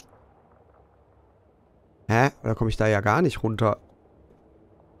 Hä? Oder komme ich da ja gar nicht runter?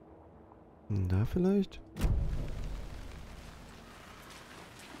 Da vielleicht?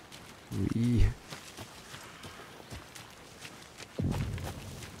 Ui.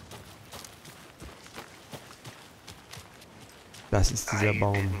 Das ist dieser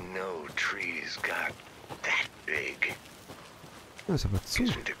Baum. Das ist aber zu.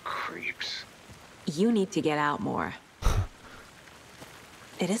 You need to get out more.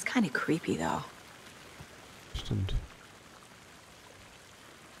 It is kind of creepy, though. Stimmt.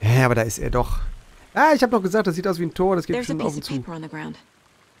 Ja, aber da ist er doch. Ah, ich habe doch gesagt, das sieht aus wie ein Tor. Das geht bestimmt auf und zu.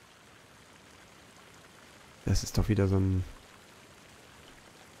 Das ist doch wieder so ein...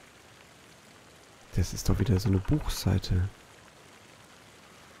 Das ist doch wieder so eine Buchseite.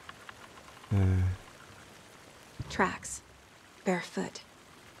 Tracks. Barefoot.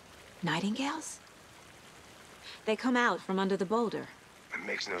 Nightingales? They come out from under the boulder. It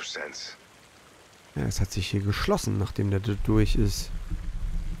makes no sense. Ja, es hat sich hier geschlossen, nachdem der durch ist.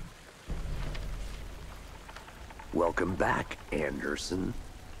 Welcome back, Anderson.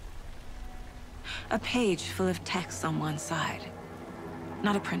 A page full of text on one side.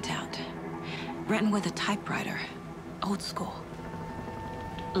 Not a printout. Written with a typewriter. Old school.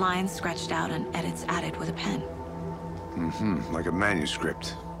 Lines scratched out and edits added with a pen. Like a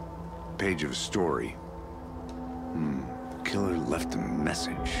manuscript. Page of a story. Killer left a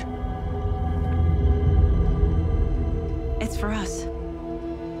message. It's for us.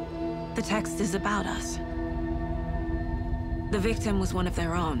 The text is about us. The victim was one of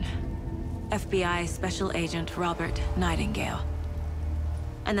their own. FBI Special Agent Robert Nightingale.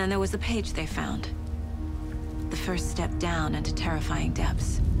 And then there was the page they found. The first step down into terrifying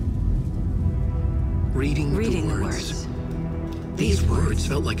depths. Reading the words. These words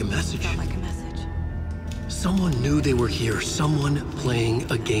felt like a message. Someone knew they were here. Someone playing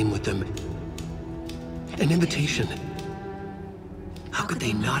a game with them. An invitation. How could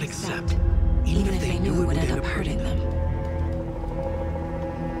they not accept, even if they knew it would end up hurting them?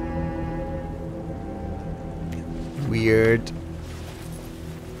 Weird.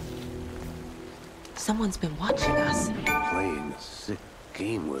 Someone's been watching us. Playing a sick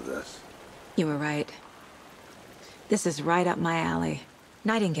game with us. You were right. This is right up my alley.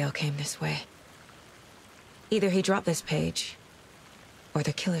 Nightingale came this way. Either he dropped this page, or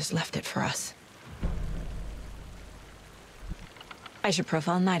the killers left it for us. I should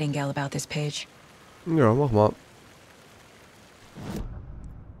profile Nightingale about this page. Ja, mach mal.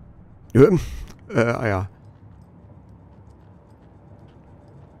 Ja. Ja.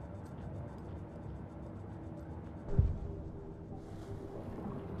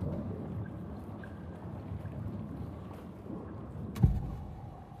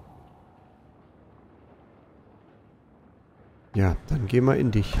 Ja, dann geh mal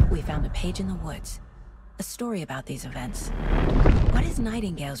in dich. We found a page in the woods. A story about these events. What is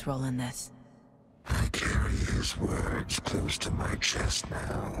Nightingale's role in this? I carry his words close to my chest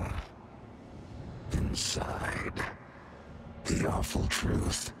now. Inside, the awful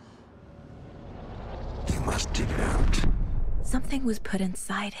truth. You must dig it out. Something was put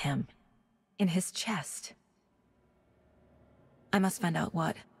inside him. In his chest. I must find out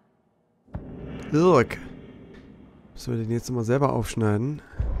what. Look. Müssen wir den jetzt mal selber aufschneiden?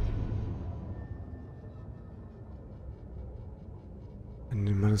 An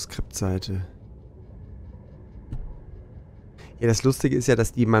die Manuskriptseite. Ja, das Lustige ist ja,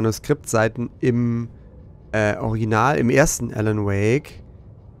 dass die Manuskriptseiten im Original, im ersten Alan Wake,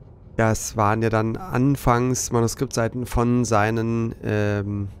 das waren ja dann anfangs Manuskriptseiten von seinen,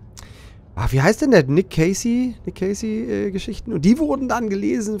 wie heißt denn der? Nick Casey Geschichten. Und die wurden dann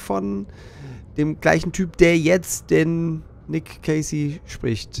gelesen von dem gleichen Typ, der jetzt den Nick Casey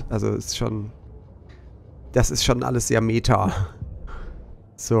spricht. Also ist schon, das ist schon alles sehr meta.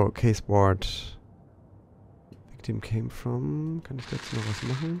 So, Caseboard. Victim came from. Kann ich dazu noch was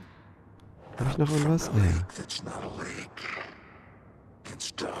machen? Habe ich noch irgendwas? From a lake that's not a lake.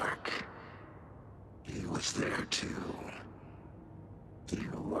 It's dark. He was there too.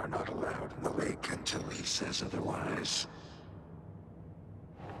 You are not allowed in the lake until he says otherwise.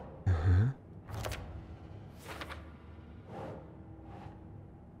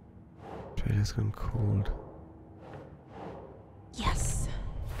 Trailer's gone cold. Yes.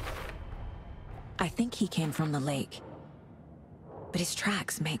 I think he came from the lake. But his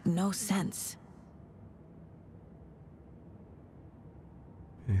tracks make no sense.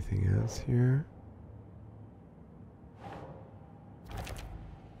 Anything else here?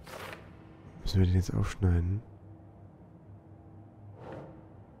 Müssen wir den jetzt aufschneiden?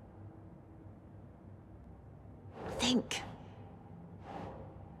 Think.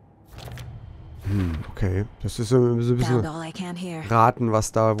 Okay. Das ist so ein bisschen Found all I can here. raten,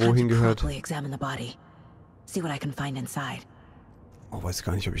 was da Time wohin to gehört. properly examine the body. See what I can find inside. Oh, weiß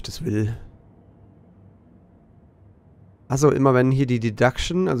gar nicht, ob ich das will. Also immer wenn hier die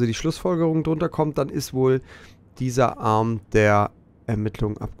Deduction, also die Schlussfolgerung drunter kommt, dann ist wohl dieser Arm der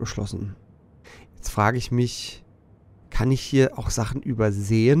Ermittlung abgeschlossen. Jetzt frage ich mich, kann ich hier auch Sachen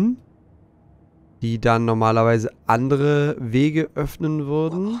übersehen, die dann normalerweise andere Wege öffnen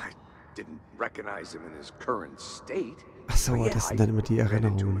würden? Achso, das sind dann immer die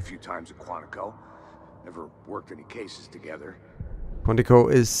Erinnerungen. Quantico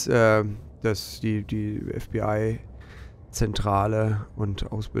ist die FBI-Zentrale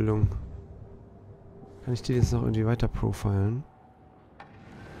und Ausbildung. Kann ich die jetzt noch irgendwie weiter profilen?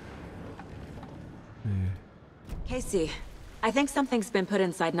 Nee. Casey, I think something's been put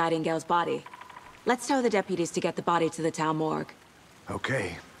inside Nightingale's body. Let's tell the deputies to get the body to the town morgue.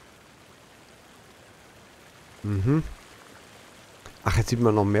 Okay. Ach, jetzt sieht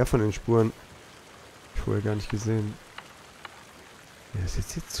man noch mehr von den Spuren. Ich vorher gar nicht gesehen. Ja, ist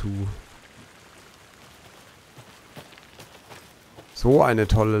jetzt hier zu. So eine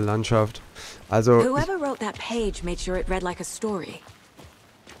tolle Landschaft. Also. Whoever wrote that page made sure it read like a story.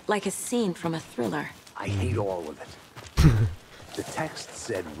 Like a scene from a thriller. I hate all of it. The text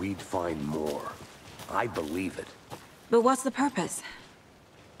said we'd find more. I believe it. But what's the purpose?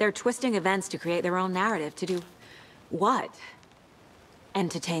 They're twisting events to create their own narrative. To do what?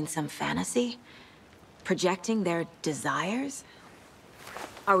 Entertain some fantasy? Projecting their desires?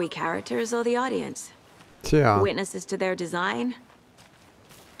 Are we characters or the audience? Tja. Witnesses to their design?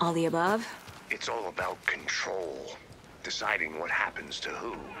 All the above? It's all about control. Deciding what happens to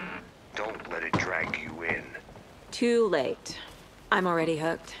who. Don't let it drag you in. Too late. I'm already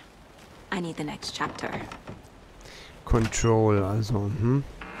hooked. I need the next chapter. Control, also.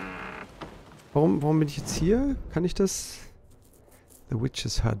 Warum bin ich jetzt hier? Kann ich das? The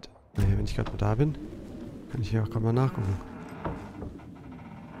Witch's Hut. Naja, wenn ich gerade mal da bin, kann ich hier auch gerade mal nachgucken.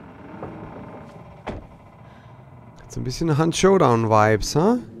 Hat so ein bisschen Hunt Showdown Vibes,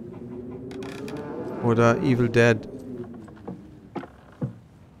 huh? Oder Evil Dead.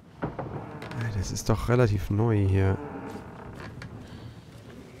 Ja, das ist doch relativ neu hier.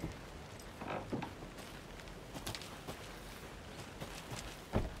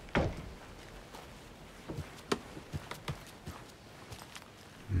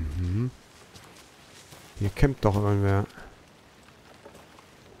 Hier campt doch irgendwer.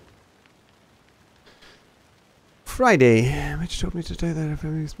 Friday. Which told me today that our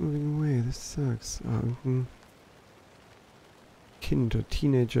family is moving away. This sucks. Ah, irgendein Kind oder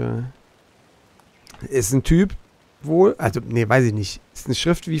Teenager. Ist ein Typ wohl. Also, nee, weiß ich nicht. Ist eine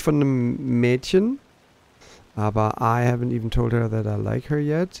Schrift wie von einem Mädchen. Aber I haven't even told her that I like her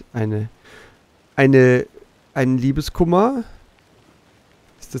yet. Ein Liebeskummer.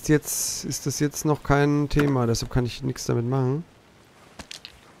 Ist das jetzt noch kein Thema, deshalb kann ich nichts damit machen.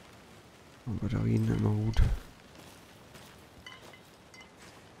 Oh, Batterien immer gut.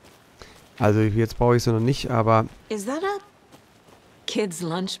 Also jetzt brauche ich sie noch nicht, aber... Is that a kid's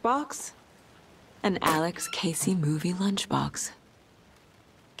lunchbox? An Alex Casey movie lunchbox.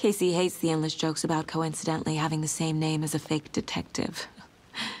 Casey hates the endless jokes about coincidentally having the same name as a fake detective.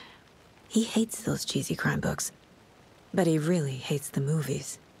 He hates those cheesy crime books, but he really hates the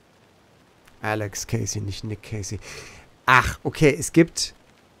movies. Alex Casey, nicht Nick Casey. Ach, okay, es gibt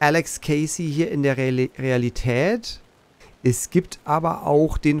Alex Casey hier in der Realität. Es gibt aber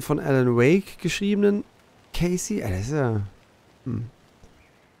auch den von Alan Wake geschriebenen Casey. Das ist ja...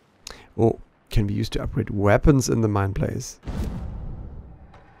 Oh, can be used to upgrade weapons in the mine place.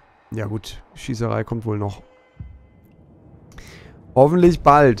 Ja gut, Schießerei kommt wohl noch. Hoffentlich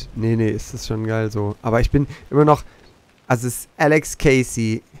bald. Nee, ist das schon geil so. Aber ich bin immer noch... Also es ist Alex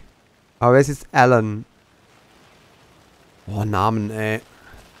Casey. Aber wer ist jetzt Alan? Oh, Namen, ey.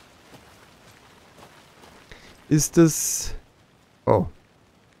 Ist das... Oh.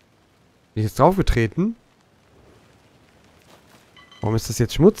 Bin ich jetzt draufgetreten? Warum ist das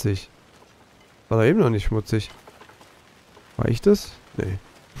jetzt schmutzig? War da eben noch nicht schmutzig. War ich das? Nee.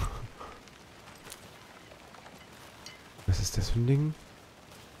 Was ist das für ein Ding?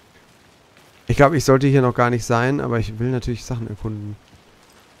 Ich glaube, ich sollte hier noch gar nicht sein, aber ich will natürlich Sachen erkunden.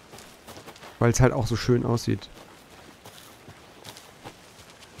 Weil es halt auch so schön aussieht.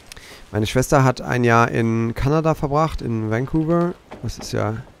 Meine Schwester hat ein Jahr in Kanada verbracht, in Vancouver. Das ist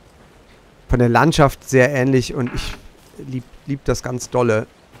ja von der Landschaft sehr ähnlich und ich lieb das ganz dolle.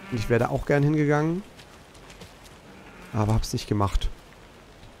 Und ich wäre da auch gern hingegangen. Aber hab's nicht gemacht.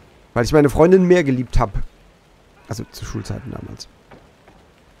 Weil ich meine Freundin mehr geliebt habe. Also zu Schulzeiten damals.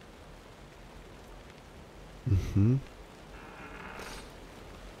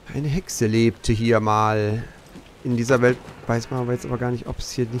 Eine Hexe lebte hier mal. In dieser Welt weiß man aber jetzt aber gar nicht, ob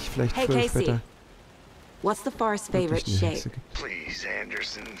es hier nicht vielleicht früher oder später... What's the far's favorite shape? Please,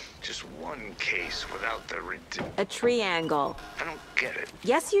 Anderson. Just one case without the A triangle. I don't get it.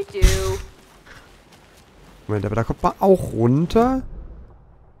 Yes, you do. Moment, aber da kommt man auch runter.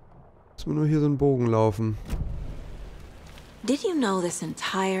 Muss man nur hier so einen Bogen laufen. Did you know this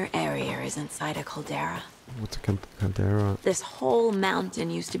entire area is inside a caldera? What's a caldera? This whole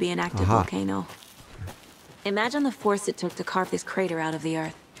mountain used to be an active volcano. Imagine the force it took to carve this crater out of the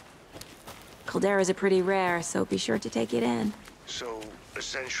earth. Calderas are pretty rare, so be sure to take it in. So,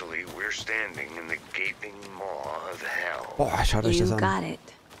 essentially, we're standing in the gaping maw of hell. Boah, schaut euch das an. You got it.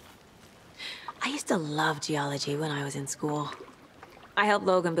 I used to love geology when I was in school. I helped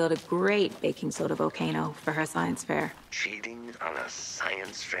Logan build a great baking soda volcano for her science fair. Cheating on a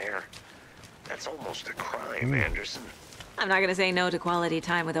science fair? That's almost a crime, Anderson. I'm not gonna say no to quality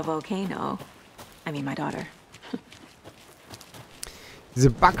time with a volcano. I mean, my daughter. Diese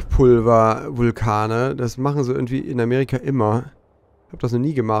Backpulver-Vulkane, das machen sie irgendwie in Amerika immer. Ich habe das noch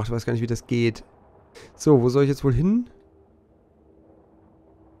nie gemacht, weiß gar nicht, wie das geht. So, wo soll ich jetzt wohl hin?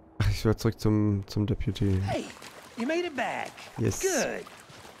 Ach, ich will zurück zum Deputy. Hey, you made it back. Yes. Good.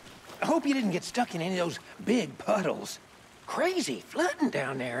 I hope you didn't get stuck in any of those big puddles. Crazy flooding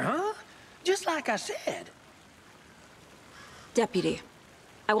down there, huh? Just like I said. Deputy,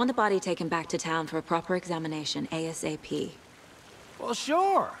 I want the body taken back to town for a proper examination, ASAP. Well,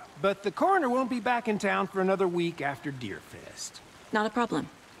 sure, but the coroner won't be back in town for another week after Deerfest. Not a problem.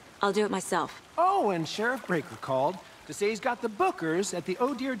 I'll do it myself. Oh, and Sheriff Breaker called to say he's got the bookers at the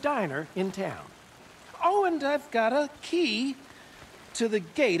Oh Dear Diner in town. Oh, and I've got a key to the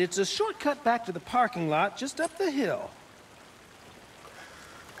gate. It's a shortcut back to the parking lot just up the hill.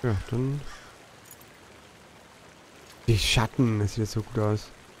 Ja, dann... Die Schatten, das sieht jetzt so gut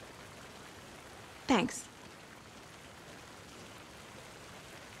aus. Thanks.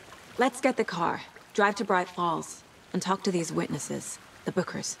 Let's get the car, drive to Bright Falls, and talk to these witnesses, the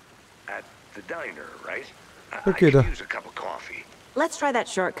bookers. At the diner, right? Okay, I da. could use a cup of coffee. Let's try that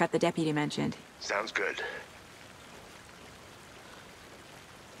shortcut the deputy mentioned. Sounds good.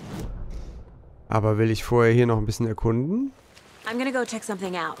 Aber will ich vorher hier noch ein bisschen erkunden? I'm gonna go check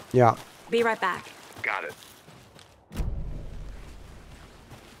something out. Ja. Be right back. Got it.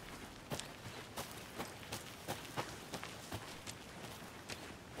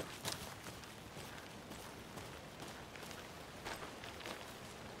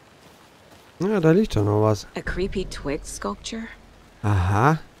 Ja, da liegt doch noch was. A creepy twig sculpture?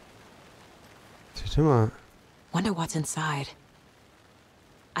 Aha. Sieh mal. Wonder what's inside.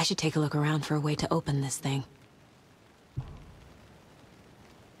 I should take a look around for a way to open this thing.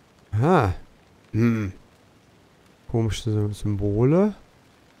 Aha. Komische Symbole.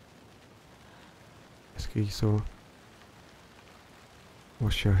 Was kriege ich so?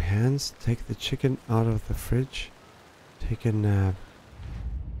 Wash your hands. Take the chicken out of the fridge. Take a nap.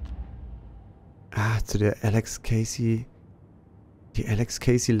 Ah, zu der Alex Casey. Die Alex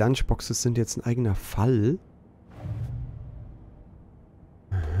Casey Lunchboxes sind jetzt ein eigener Fall.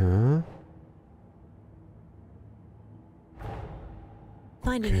 Aha.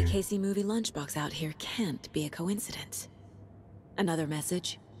 Finding a Casey movie lunchbox out here can't be a coincidence. Another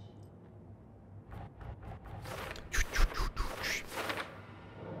message.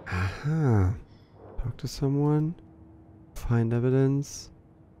 Aha. Talk to someone. Find evidence.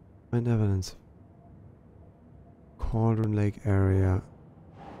 Find evidence. Cauldron Lake Area.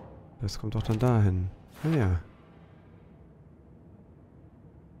 Das kommt doch dann dahin. Ah ja.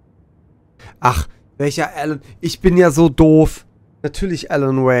 Ach, welcher Alan? Ich bin ja so doof. Natürlich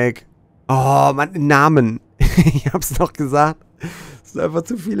Alan Wake. Oh, Mann, Namen. Ich hab's doch gesagt. Es sind einfach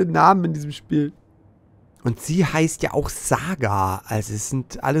zu viele Namen in diesem Spiel. Und sie heißt ja auch Saga. Also es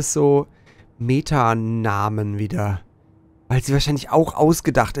sind alles so Metanamen wieder. Weil sie wahrscheinlich auch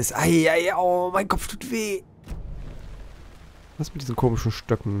ausgedacht ist. Ei, oh, mein Kopf tut weh. Was mit diesen komischen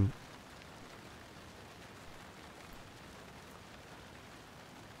Stöcken?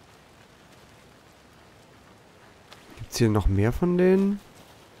 Gibt's hier noch mehr von denen?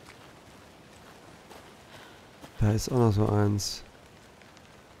 Da ist auch noch so eins.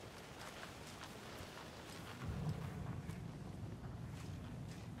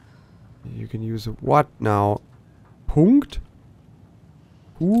 You can use a what now? Punkt?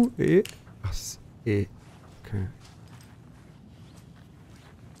 U-E? Ach, E. Okay.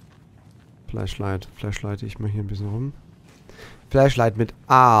 Flashlight. Flashlight ich mal hier ein bisschen rum. Flashlight mit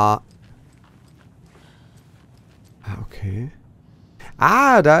A. Ah, okay.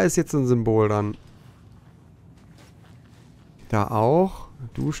 Ah, da ist jetzt ein Symbol dran. Da auch.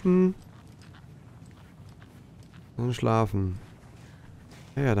 Duschen. Und schlafen.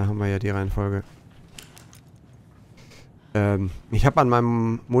 Ja, da haben wir ja die Reihenfolge. Ich habe an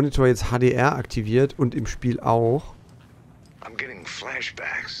meinem Monitor jetzt HDR aktiviert und im Spiel auch. I'm getting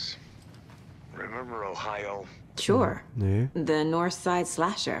flashbacks. Remember Ohio? Sure. Nee. The North Side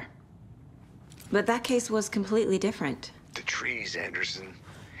Slasher. But that case was completely different. The trees, Anderson.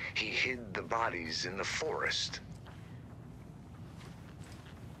 He hid the bodies in the forest.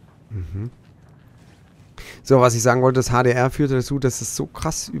 Mhm. So, was ich sagen wollte, das HDR führt dazu, dass es so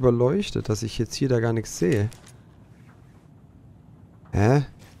krass überleuchtet, dass ich jetzt hier da gar nichts sehe. Hä?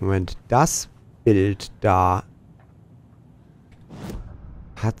 Moment, das Bild da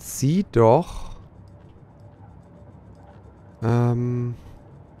hat sie doch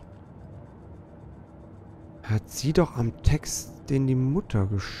hat sie doch am Text, den die Mutter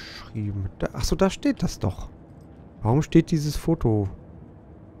geschrieben hat. Achso, da steht das doch. Warum steht dieses Foto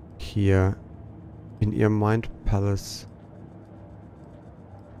hier in ihrem Mind Palace?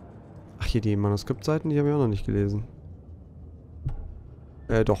 Ach, hier die Manuskriptseiten, die habe ich auch noch nicht gelesen.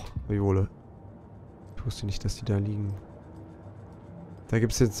 Doch, Viole. Ich wusste nicht, dass die da liegen. Da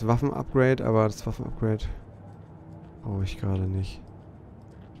gibt es jetzt Waffen-Upgrade, aber das Waffen-Upgrade brauche ich gerade nicht.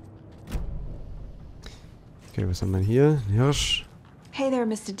 Okay, was haben wir hier? Ein Hirsch. Hey there,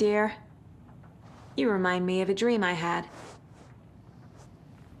 Mr. Deer. You remind me of a dream I had.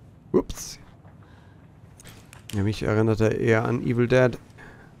 Ups. Ja, mich erinnert er eher an Evil Dead.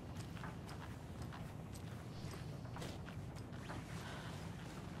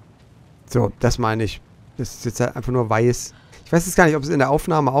 So, das meine ich. Das ist jetzt halt einfach nur weiß. Ich weiß jetzt gar nicht, ob es in der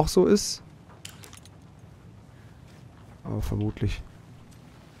Aufnahme auch so ist. Aber vermutlich.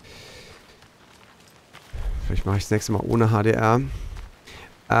 Vielleicht mache ich das nächste Mal ohne HDR.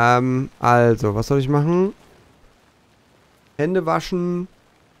 Also, was soll ich machen? Hände waschen.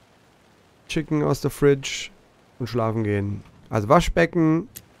 Chicken aus der Fridge. Und schlafen gehen. Also Waschbecken.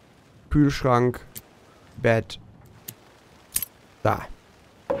 Kühlschrank. Bett. Da.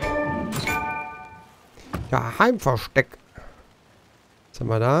 Ja, Heimversteck. Was haben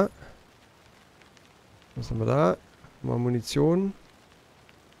wir da? Was haben wir da? Mal Munition.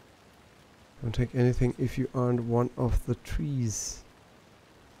 Don't take anything if you aren't one of the trees.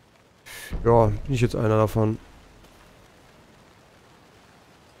 Ja, bin ich jetzt einer davon.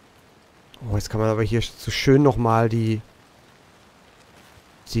 Oh, jetzt kann man aber hier so schön nochmal die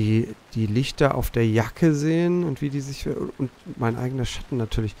die Lichter auf der Jacke sehen und wie die sich... Und mein eigener Schatten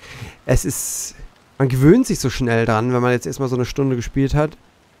natürlich. Es ist... Man gewöhnt sich so schnell dran, wenn man jetzt erstmal so eine Stunde gespielt hat.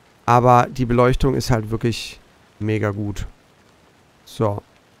 Aber die Beleuchtung ist halt wirklich mega gut. So.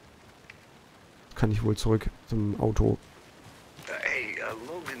 Jetzt kann ich wohl zurück zum Auto. Hey,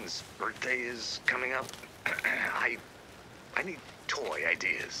 Logan's birthday is coming up. I need toy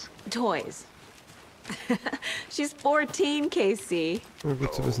ideas. Toys. She's 14, Casey. Ja,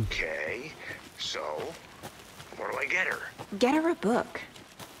 gut zu wissen. Okay, so what do I get her? Get her a book.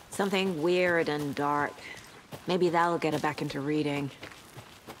 Something weird and dark. Maybe that'll get her back into reading.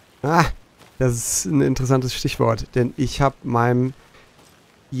 Ah, das ist ein interessantes Stichwort. Denn ich habe meinem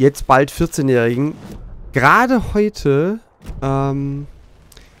jetzt bald 14-Jährigen gerade heute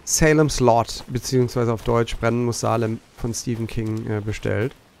Salem's Lot, beziehungsweise auf Deutsch Brennen muss Salem von Stephen King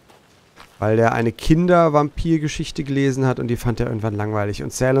bestellt. Weil der eine Kinder-Vampir-Geschichte gelesen hat und die fand er irgendwann langweilig.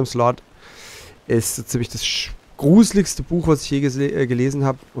 Und Salem's Lot ist so ziemlich das gruseligste Buch, was ich je gelesen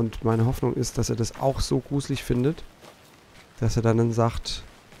habe. Und meine Hoffnung ist, dass er das auch so gruselig findet, dass er dann sagt,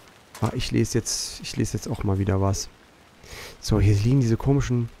 ah, ich lese jetzt auch mal wieder was. So, hier liegen diese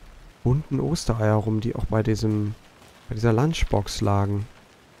komischen bunten Ostereier rum, die auch bei dieser Lunchbox lagen.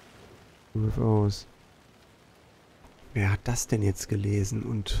 UFOs. Wer hat das denn jetzt gelesen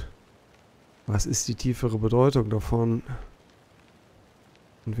und was ist die tiefere Bedeutung davon?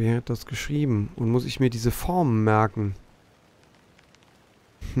 Und wer hat das geschrieben? Und muss ich mir diese Formen merken?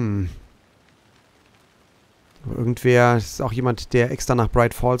 Aber irgendwer, das ist auch jemand, der extra nach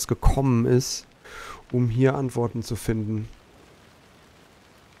Bright Falls gekommen ist, um hier Antworten zu finden.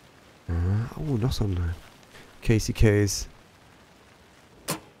 Oh, noch so ein Casey Case.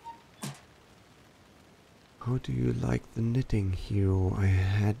 How do you like the knitting hero I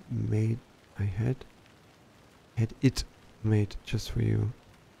had it made just for you.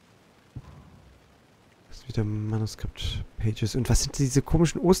 Das ist wieder Manuskript-Pages. Und was sind diese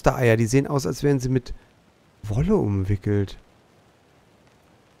komischen Ostereier? Die sehen aus, als wären sie mit Wolle umwickelt.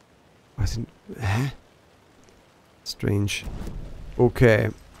 Was sind... Hä? Strange.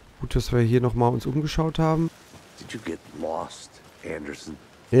 Okay. Gut, dass wir hier nochmal uns umgeschaut haben. Did you get lost, Anderson?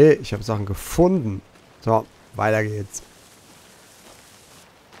 Nee, ich habe Sachen gefunden. So, weiter geht's.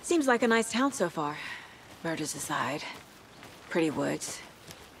 Seems like a nice town so far. Murders aside. Pretty woods.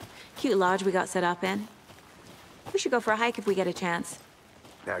 Cute lodge we got set up in. We should go for a hike if we get a chance.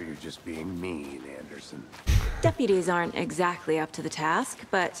 Now you're just being mean, Anderson. Deputies aren't exactly up to the task,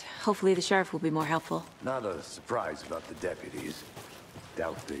 but hopefully the sheriff will be more helpful. Not a surprise about the deputies.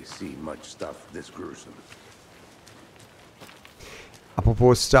 Doubt they see much stuff this gruesome.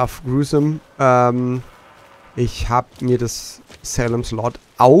 Apropos Stuff gruesome, ich habe mir das Salem's Lot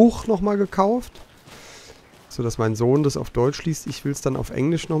auch nochmal gekauft, so dass mein Sohn das auf Deutsch liest. Ich will es dann auf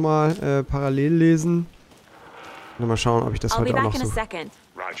Englisch nochmal parallel lesen. Und mal schauen, ob ich das heute auch noch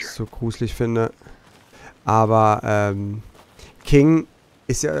so gruselig finde. Aber King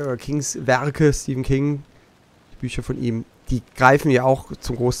ist ja, Kings Werke, Stephen King, die Bücher von ihm, die greifen ja auch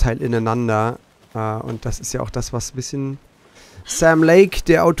zum Großteil ineinander. Und das ist ja auch das, was ein bisschen Sam Lake,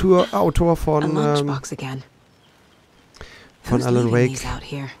 der Autor von Alan Wake,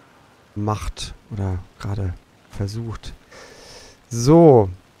 macht oder gerade versucht. So.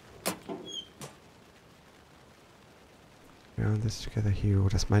 Ja, this together hero.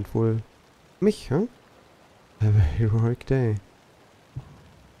 Das meint wohl mich, hä? Have a heroic day.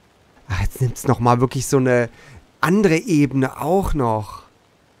 Ach, jetzt nimmt es nochmal wirklich so eine andere Ebene auch noch.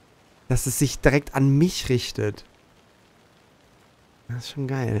 Dass es sich direkt an mich richtet. Das ist schon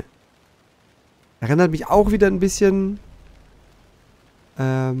geil. Erinnert mich auch wieder ein bisschen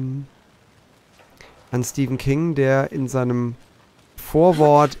an Stephen King, der in seinem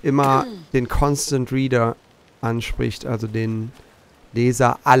Vorwort immer den Constant Reader anspricht, also den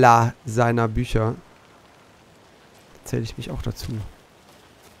Leser aller seiner Bücher. Da zähle ich mich auch dazu.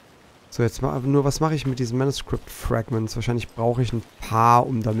 So, jetzt mal nur, was mache ich mit diesen Manuscript Fragments? Wahrscheinlich brauche ich ein paar,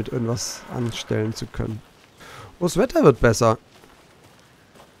 um damit irgendwas anstellen zu können. Oh, das Wetter wird besser.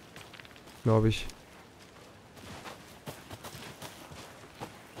 Glaube ich.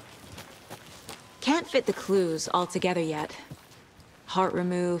 Can't fit the clues all together yet. Heart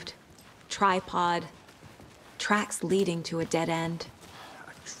removed, tripod, tracks leading to a dead end.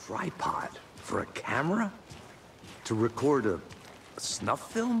 A tripod for a camera? To record a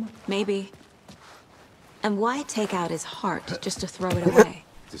snuff film? Maybe. And why take out his heart just to throw it away?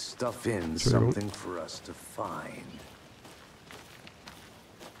 To stuff in something for us to find.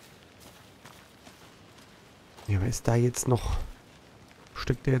 Ja, aber ist da jetzt noch...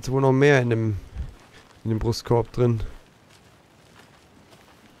 Steckt da jetzt wohl noch mehr in dem Brustkorb drin?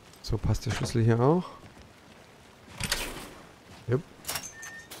 So passt der Schlüssel hier auch. Jupp.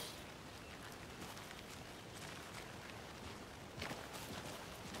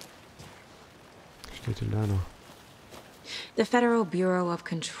 Was steht denn da noch? The Federal Bureau of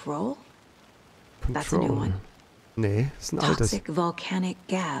Control? That's a new one. Nee, ist ein altes. Toxic volcanic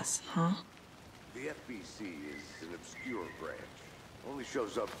gas, huh? The FBC is an obscure branch. Only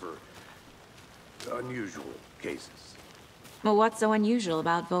shows up for unusual cases. Well, what's so unusual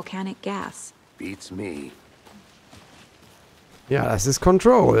about volcanic gas? Beats me. Ja, das ist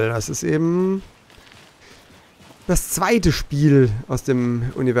Control. Das ist eben das zweite Spiel aus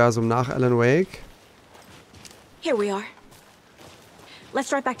dem Universum nach Alan Wake. Here we are. Let's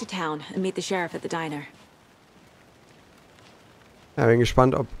drive back to town and meet the sheriff at the diner. Ja, bin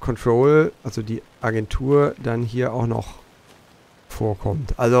gespannt, ob Control, also die Agentur, dann hier auch noch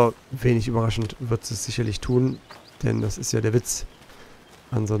vorkommt. Also, wenig überraschend wird es sicherlich tun, denn das ist ja der Witz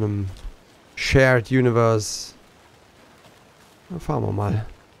an so einem Shared Universe. Dann fahren wir mal.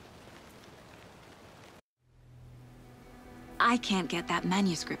 I can't get that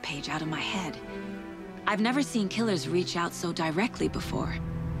manuscript page out of my head. I've never seen killers reach out so directly before.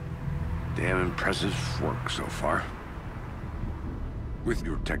 Damn impressive work so far. With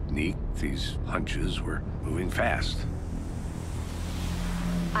your technique, these hunches were moving fast.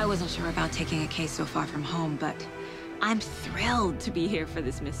 I wasn't sure about taking a case so far from home, but I'm thrilled to be here for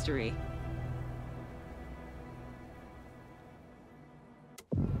this mystery.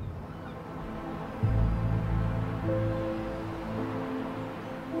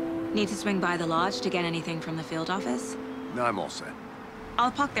 Need to swing by the lodge to get anything from the field office? No, I'm all set.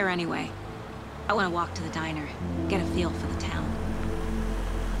 I'll park there anyway. I want to walk to the diner, get a feel for the town.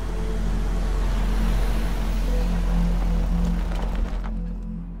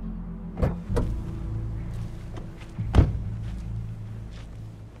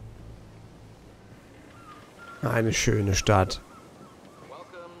 Eine schöne Stadt.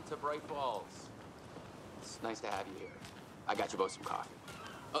 Welcome to Bright Falls. It's nice to have you here. I got you both some coffee.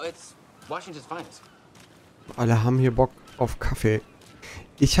 Oh, it's Washington's finest. Alle haben hier Bock auf Kaffee.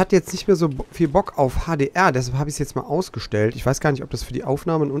 Ich hatte jetzt nicht mehr so viel Bock auf HDR, deshalb habe ich es jetzt mal ausgestellt. Ich weiß gar nicht, ob das für die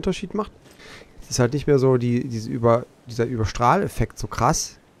Aufnahme einen Unterschied macht. Es ist halt nicht mehr so dieser Überstrahleffekt so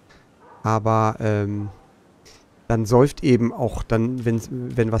krass. Aber dann säuft eben auch, dann,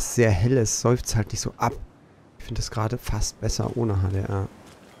 wenn was sehr hell ist, säuft es halt nicht so ab. Ich finde das gerade fast besser ohne HDR.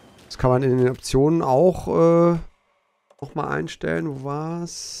 Das kann man in den Optionen auch nochmal einstellen. Wo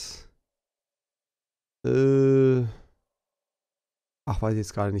war's? Ach, weiß ich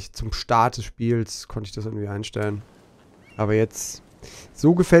jetzt gerade nicht. Zum Start des Spiels konnte ich das irgendwie einstellen. Aber jetzt,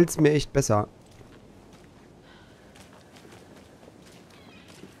 so gefällt es mir echt besser.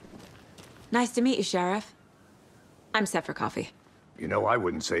 Nice to meet you, Sheriff. I'm set for coffee. You know, I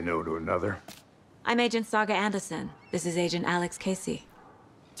wouldn't say no to another. I'm Agent Saga Anderson. This is Agent Alex Casey.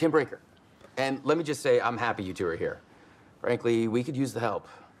 Tim Brinker. And let me just say, I'm happy you two are here. Frankly, we could use the help.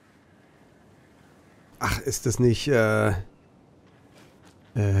 Ach, ist das nicht, einer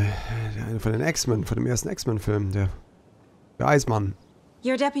von den X-Men, von dem ersten X-Men-Film, der Eismann.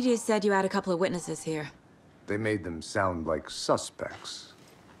 Your deputies said you had a couple of witnesses here. They made them sound like suspects.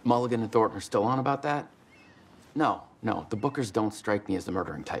 Mulligan and Thornton are still on about that? No, the Bookers don't strike me as the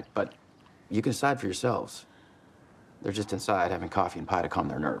murdering type, but you can decide for yourselves. They're just inside having coffee and pie to calm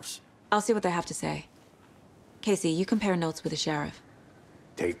their nerves. I'll see what they have to say. Casey, you compare notes with the sheriff.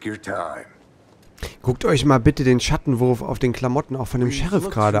 Take your time. Guckt euch mal bitte den Schattenwurf auf den Klamotten auch von dem Sheriff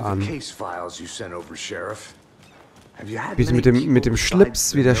gerade an. Wie mit dem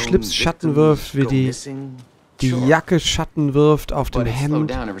Schlips, wie der Schlips Schatten wirft, wie die Jacke Schatten wirft auf dem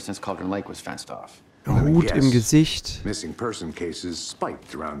Hemd. Hut im Gesicht. Das ist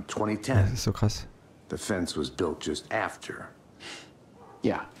so krass. The fence was built just after.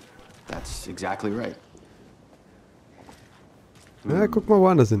 Yeah, that's exactly right. Ja, guck mal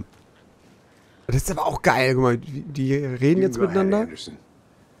woanders hin. Das ist aber auch geil. Guck mal, die reden jetzt miteinander.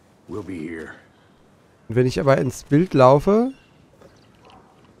 We'll be here. Und wenn ich aber ins Bild laufe...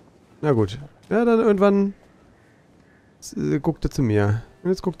 Na gut. Ja, dann irgendwann guckt er zu mir.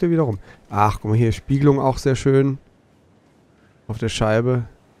 Und jetzt guckt er wieder rum. Ach, guck mal hier. Spiegelung auch sehr schön. Auf der Scheibe.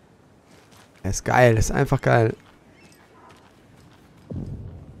 Das ist geil. Das ist einfach geil.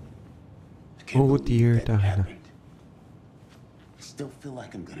 Oh dear, Diana. Still feel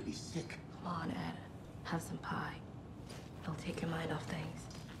like I'm gonna be sick. Come on, Ed. Have some pie. It'll take your mind off things.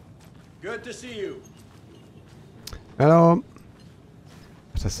 Good to see you. Hallo.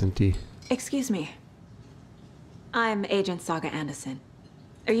 Ach, das sind die. Excuse me. I'm Agent Saga Anderson.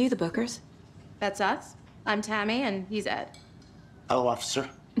 Are you the Bookers? That's us. I'm Tammy, and he's Ed. Hello, officer.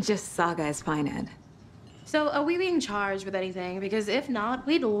 Just Saga is fine, Ed. So, are we being charged with anything? Because if not,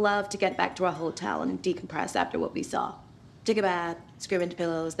 we'd love to get back to our hotel and decompress after what we saw. Take a bath, scream into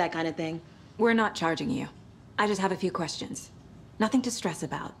pillows, that kind of thing. We're not charging you. I just have a few questions. Nothing to stress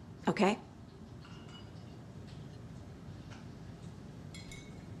about, okay?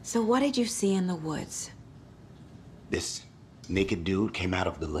 So what did you see in the woods? This naked dude came out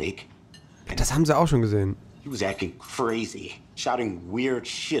of the lake. Das haben sie auch schon gesehen. He was acting crazy, shouting weird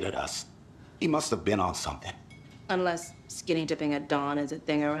shit at us. He must have been on something. Unless skinny dipping at dawn is a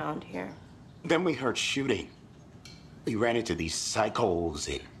thing around here. Then we heard shooting. We ran into these psychos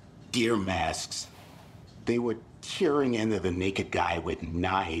in deer masks. They were tearing into the naked guy with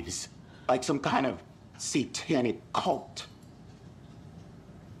knives, like some kind of satanic cult.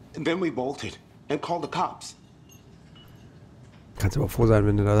 And then we bolted and called the cops. Kannst aber froh sein,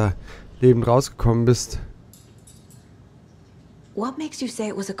 wenn du da lebend rausgekommen bist. What makes you say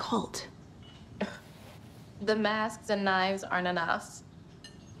it was a cult? The masks and knives aren't enough.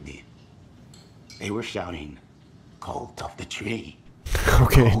 They were shouting, "Cult of the Tree."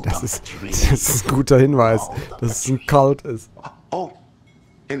 Okay, das ist ein guter Hinweis, dass es ein Cult ist. Oh,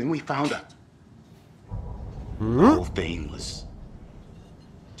 and then we found out. The whole thing was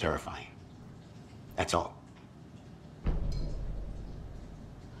terrifying. That's all.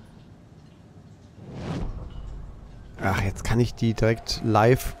 Ach, jetzt kann ich die direkt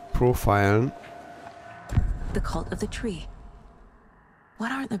live profilen. The cult of the tree.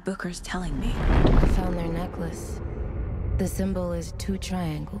 What aren't the bookers telling me? I found their necklace. The symbol is 2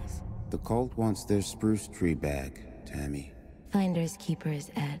 triangles. The cult wants their spruce tree back, Tammy. Finders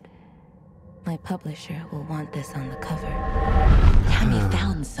keepers, Ed. My publisher will want this on the cover. Tammy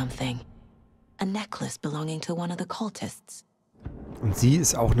found something. A necklace belonging to one of the cultists. Und sie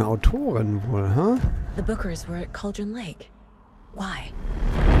ist auch eine Autorin wohl, huh? The bookers were at Cauldron Lake. Why?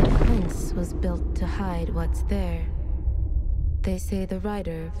 The fence was built to hide what's there. They say the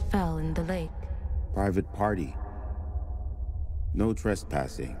rider fell in the lake. Private party. No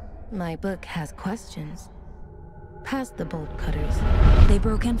trespassing. My book has questions. Past the bolt cutters. They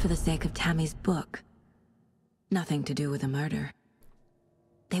broke in for the sake of Tammy's book. Nothing to do with a murder.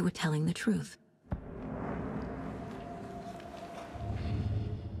 They were telling the truth.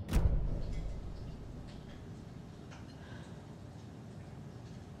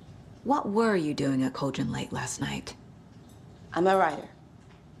 What were you doing at Cauldron Lake last night? I'm a writer.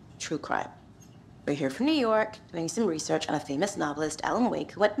 True crime. We're here from New York, doing some research on a famous novelist, Alan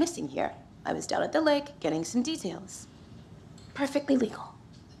Wake, who went missing here. I was down at the lake, getting some details. Perfectly legal.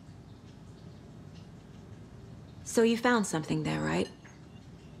 So you found something there, right?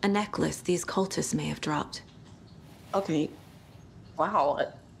 A necklace these cultists may have dropped. Okay. Wow.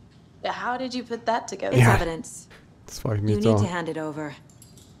 How did you put that together? It's evidence. Das frage ich mich You need doch. to hand it over.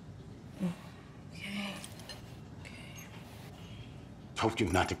 Told you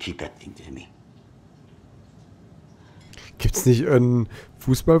not to keep that thing, Tammy. Gibt's nicht einen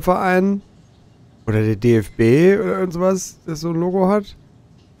Fußballverein? Oder der DFB oder irgend sowas, das so ein Logo hat?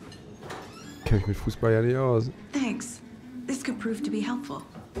 Kenn ich mit Fußball ja nicht aus. Thanks. This could prove to be helpful.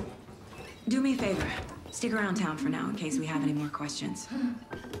 Do me a favor. Stick around town for now in case we have any more questions.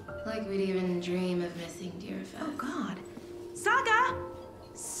 Like we'd even dream of missing dear friends. Oh, God. Saga!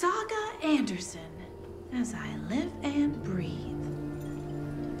 Saga Anderson. As I live and breathe.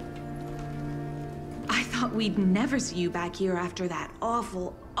 I thought we'd never see you back here after that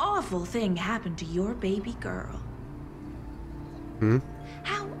awful, awful thing happened to your baby girl.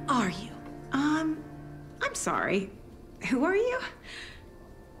 How are you? I'm sorry. Who are you?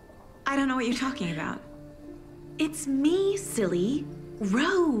 I don't know what you're talking about. It's me, silly.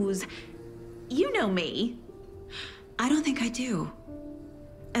 Rose. You know me. I don't think I do.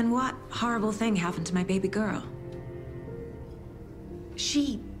 And what horrible thing happened to my baby girl?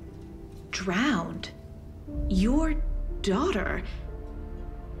 She drowned. Your daughter.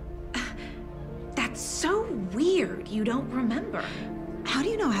 That's so weird you don't remember. How do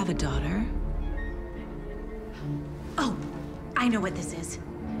you know I have a daughter? Oh, I know what this is.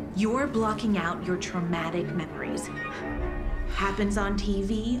 You're blocking out your traumatic memories. Happens on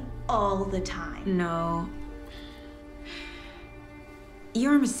TV all the time. No.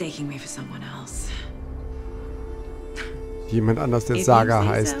 You're mistaking me for someone else. Jemand anders, der If Saga you say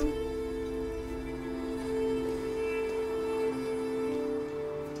heißt. so.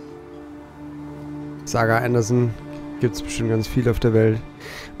 Saga Anderson gibt's bestimmt ganz viel auf der Welt.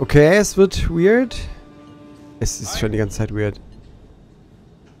 Okay, es wird weird. Es ist schon die ganze Zeit weird.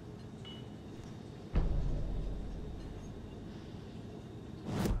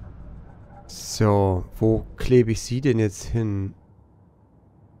 So, wo klebe ich sie denn jetzt hin?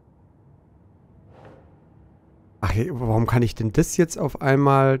 Ach, warum kann ich denn das jetzt auf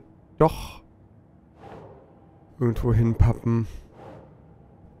einmal doch irgendwo hinpappen?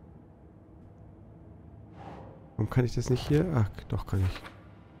 Warum kann ich das nicht hier? Ach, doch kann ich.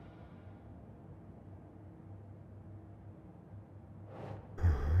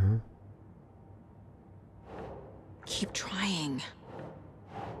 Keep trying.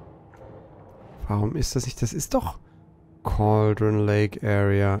 Warum ist das nicht? Das ist doch Cauldron Lake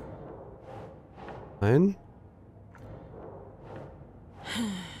Area. Nein?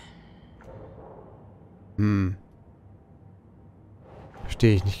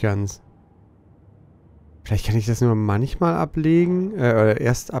 Verstehe ich nicht ganz. Vielleicht kann ich das nur manchmal ablegen. Oder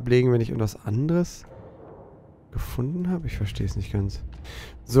erst ablegen, wenn ich irgendwas anderes gefunden habe. Ich verstehe es nicht ganz.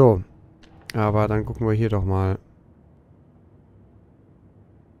 So. Aber dann gucken wir hier doch mal.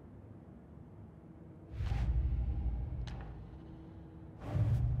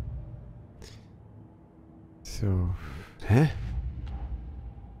 So. Hä?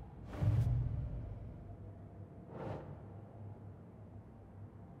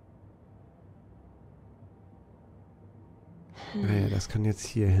 Naja, das kann jetzt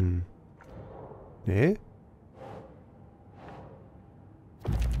hier hin. Nee?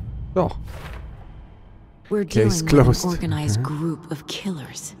 Doch. We're dealing with an organized group of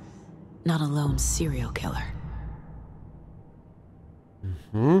killers, not a lone serial killer.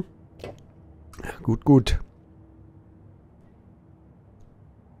 Mhm. Gut, gut.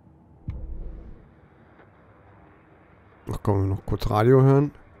 Ach komm, noch kurz Radio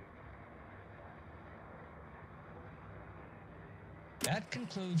hören. That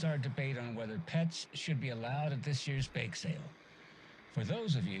concludes our debate on whether pets should be allowed at this year's bake sale. For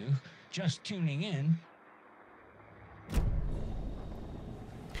those of you just tuning in...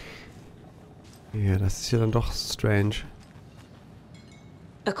 Ja, das ist ja dann doch strange.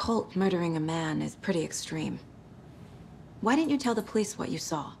 A cult murdering a man is pretty extreme. Why didn't you tell the police what you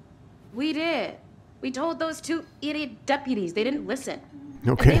saw? We did. We told those two idiot deputies. They didn't listen.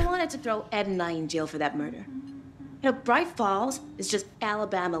 Okay. And they wanted to throw Ed and I in jail for that murder. You know, Bright Falls is just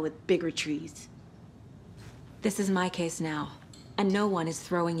Alabama with bigger trees. This is my case now, and no one is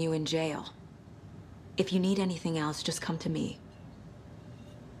throwing you in jail. If you need anything else, just come to me.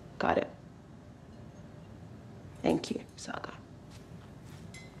 Got it. Thank you, Saga.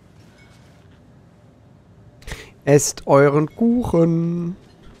 Esst euren Kuchen.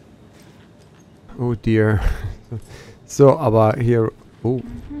 Oh dear. So, aber hier... Oh.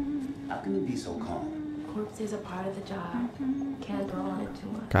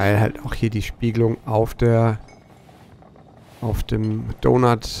 Geil, halt auch hier die Spiegelung auf der... Auf dem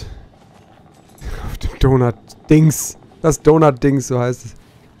Donut... Auf dem Donut-Dings. Das Donut-Dings, so heißt es.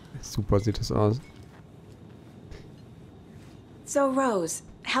 Super sieht das aus. So, Rose,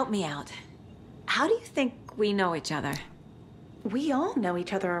 help me out. How do you think we know each other? We all know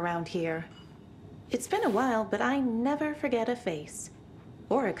each other around here. It's been a while, but I never forget a face.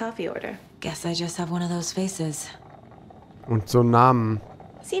 Or a coffee order. Guess I just have one of those faces. Und so Namen.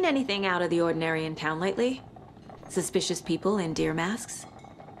 Seen anything out of the ordinary in town lately? Suspicious people in deer masks?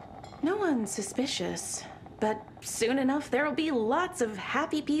 No one's suspicious. But soon enough, there'll be lots of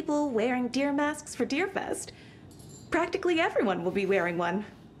happy people wearing deer masks for Deerfest. Practically everyone will be wearing one.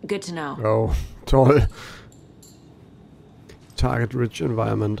 Good to know. Oh, toll. Target-rich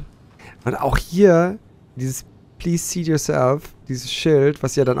environment. Und auch hier, dieses Please see yourself, dieses Schild,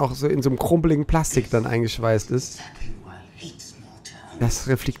 was ja dann auch so in so einem krumpeligen Plastik dann eingeschweißt ist. Das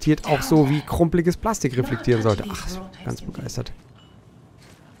reflektiert auch so, wie krumpeliges Plastik reflektieren sollte. Ach, ganz begeistert.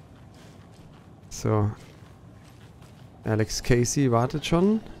 So. Alex Casey wartet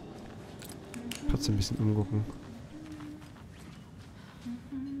schon. Trotzdem ein bisschen umgucken.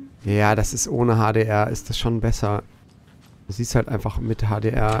 Ja, das ist ohne HDR, ist das schon besser. Du siehst halt einfach mit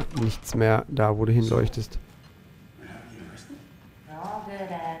HDR nichts mehr da, wo du hinleuchtest.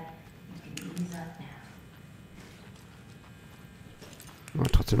 Aber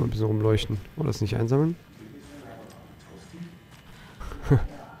trotzdem noch ein bisschen rumleuchten. Oder das nicht einsammeln?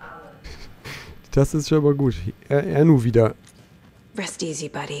 Das ist schon mal gut. Er nur wieder. Rest easy,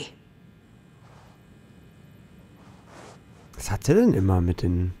 buddy. Was hat er denn immer mit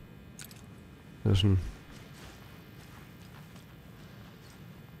den Flaschen?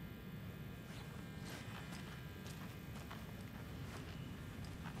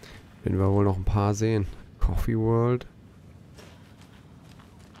 Werden wir wohl noch ein paar sehen. Coffee World.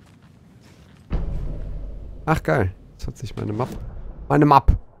 Ach geil. Jetzt hat sich meine Map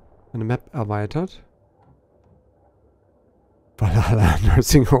erweitert. Valhalla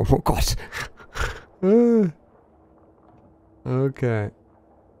Nursing Home. Oh Gott. Okay.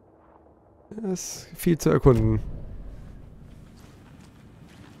 Das ist viel zu erkunden.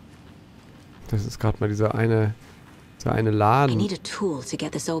 Das ist gerade mal dieser eine I Laden. need a tool to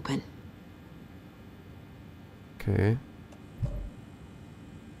get this open. Okay.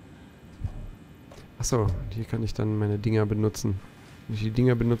 Achso, hier kann ich dann meine Dinger benutzen. Die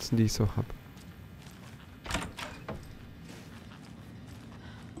Dinger benutzen, die ich so habe.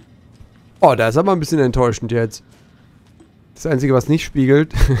 Oh, da ist aber ein bisschen enttäuschend jetzt. Das Einzige, was nicht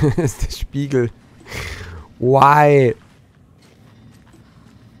spiegelt, ist der Spiegel. Why?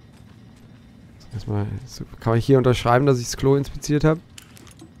 Erstmal, kann man hier unterschreiben, dass ich das Klo inspiziert habe?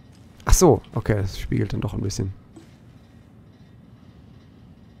 Ach so, okay, das spiegelt dann doch ein bisschen.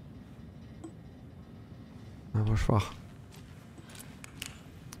 Aber schwach.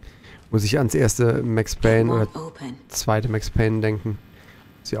 Muss ich ans erste Max Payne oder zweite Max Payne denken.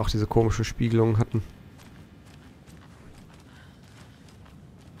 Dass sie auch diese komische Spiegelung hatten.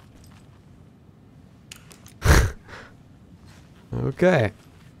 Okay.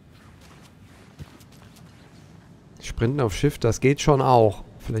 Sprinten auf Shift, das geht schon auch.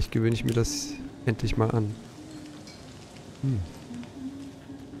 Vielleicht gewöhne ich mir das endlich mal an.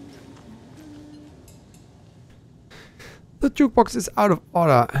 The jukebox is out of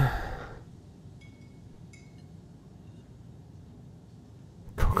order.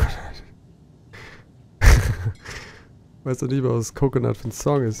 Coconut. Weiß doch nicht mal, was Coconut für ein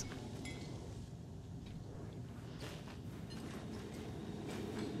Song ist.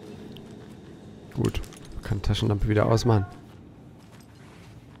 Gut. Kann Taschenlampe wieder ausmachen.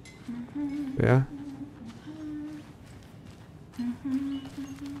 Wer?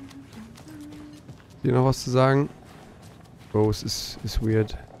 Hier noch was zu sagen? Oh, es ist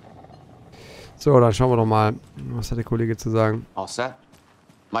weird. So, dann schauen wir doch mal. Was hat der Kollege zu sagen? All set?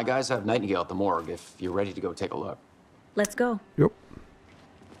 My guys have Nightingale at the morgue if you're ready to go take a look. Let's go. Jo.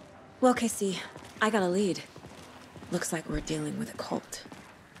 Well, Casey, I got a lead. Looks like we're dealing with a cult.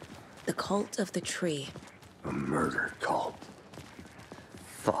 The cult of the tree. A murder cult.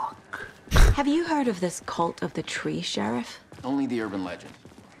 Fuck. Have you heard of this cult of the tree, Sheriff? Only the urban legend.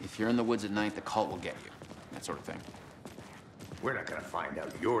 If you're in the woods at night, the cult will get you. That sort of thing. We're not gonna find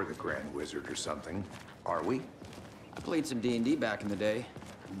out you're the Grand Wizard or something, are we? I played some D&D back in the day.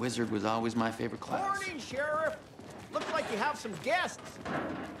 Wizard was always my favorite class. Morning, Sheriff. Looks like you have some guests.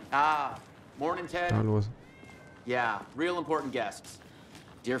 Ah, morning, Ted. Da los. Yeah, real important guests.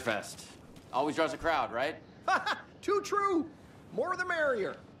 Deerfest. Always draws a crowd, right? Too true. More the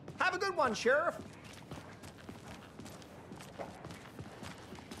merrier. Have a good one, Sheriff.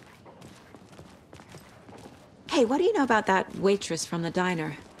 Hey, what do you know about that waitress from the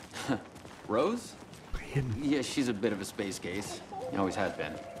diner? Rose? Yeah, she's a bit of a space case. Always has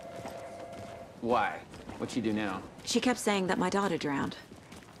been. Why? What'd she do now? She kept saying that my daughter drowned.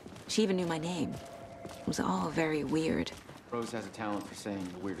 She even knew my name. It was all very weird. Rose has a talent for saying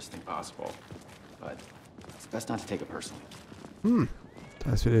the weirdest thing possible. But it's best not to take it personally.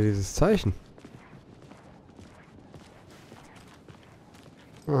 Da ist wieder dieses Zeichen.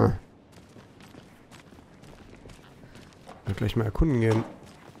 Ah. Gleich mal erkunden gehen.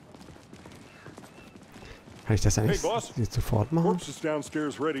 Kann ich das eigentlich jetzt sofort machen? Corpse is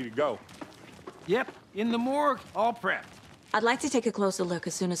downstairs ready to go. Yep, in the morgue, all prepped. I'd like to take a closer look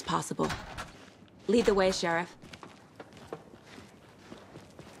as soon as possible. Lead the way, Sheriff.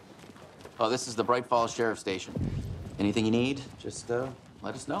 Oh, this is the Bright Falls Sheriff Station. Anything you need, just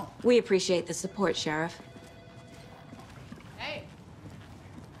let us know. We appreciate the support, Sheriff. Hey.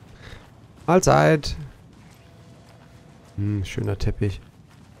 Mahlzeit. Schöner Teppich.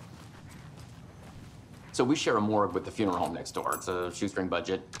 So we share a morgue with the funeral home next door. It's a shoestring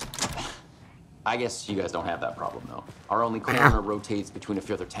budget. I guess you guys don't have that problem, though. Our only coroner rotates between a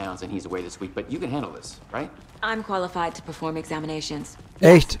few other towns, and he's away this week. But you can handle this, right? I'm qualified to perform examinations.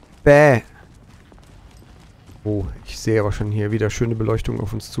 Echt? Bäh. Oh, ich sehe aber schon hier wieder schöne Beleuchtung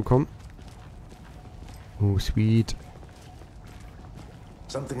auf uns zukommen. Oh, sweet.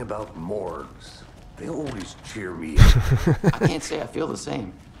 Something about morgues. They always cheer me up. I can't say I feel the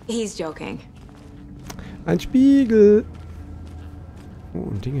same. He's joking. Ein Spiegel. Oh,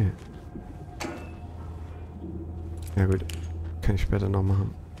 und Dinge. Ja gut, kann ich später noch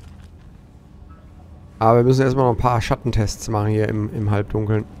machen. Aber wir müssen erstmal noch ein paar Schattentests machen hier im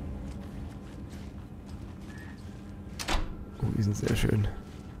Halbdunkeln. Oh, die sind sehr schön.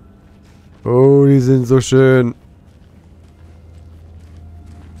 Oh, die sind so schön.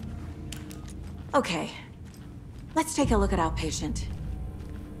 Okay. Let's take a look at our patient.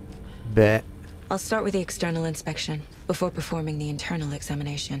 Bäh. I'll start with the external inspection before performing the internal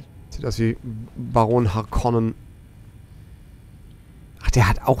examination. Sieht aus wie Baron Harkonnen. Ach, der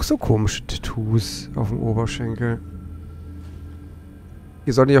hat auch so komische Tattoos auf dem Oberschenkel.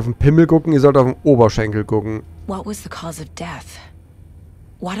 Ihr sollt nicht auf den Pimmel gucken, ihr sollt auf den Oberschenkel gucken. What was the cause of death?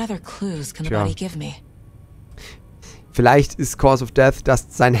 What other clues can the body give me? Vielleicht ist Cause of Death,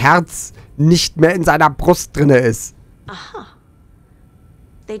 dass sein Herz nicht mehr in seiner Brust drinne ist. Aha.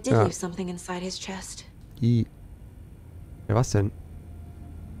 They did leave something inside his chest. Ja, was denn?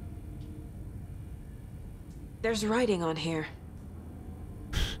 There's writing on here.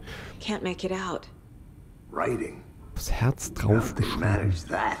 Can't make it out. Writing? Das Herz draufgeschrieben.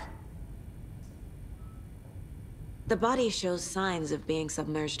 The body shows signs of being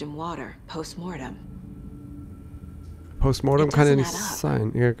submerged in water post-mortem. Postmortem kann ja nicht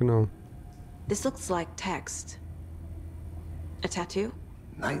sein. Ja, genau. This looks like text. A tattoo?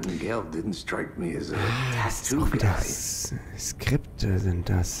 Nightingale didn't strike me as a tattoo Auch wieder guy. Skripte sind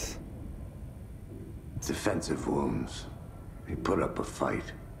das. Defensive wounds. He put up a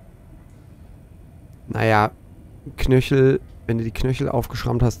fight. Naja, Knöchel, wenn du die Knöchel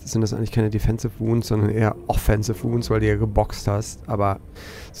aufgeschrammt hast, sind das eigentlich keine Defensive Wounds, sondern eher Offensive Wounds, weil du ja geboxt hast. Aber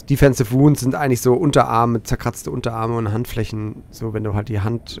so Defensive Wounds sind eigentlich so Unterarme, zerkratzte Unterarme und Handflächen, so wenn du halt die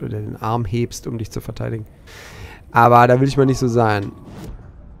Hand oder den Arm hebst, um dich zu verteidigen. Aber da will ich mal nicht so sein.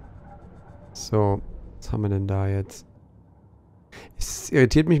 So, was haben wir denn da jetzt? Es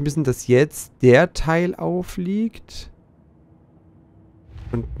irritiert mich ein bisschen, dass jetzt der Teil aufliegt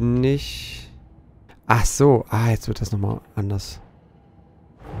und nicht... Ach so, jetzt wird das nochmal anders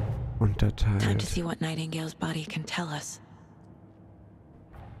unterteilt. Time to see what Nightingale's body can tell us.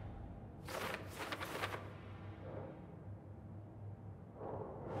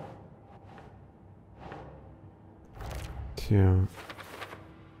 Tja.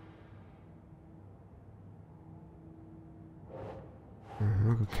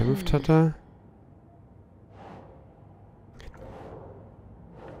 Aha, gekämpft hat er.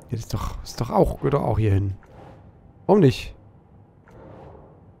 Ja, das ist doch auch, gehört doch auch hier hin. Warum nicht?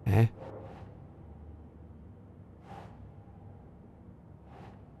 Hä?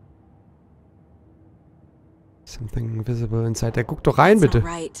 Something visible inside. Der guckt doch rein, bitte.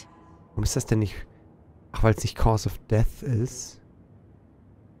 Warum ist das denn nicht... Ach, weil es nicht Cause of Death ist.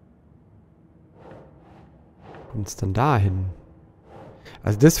 Kommt es dann dahin?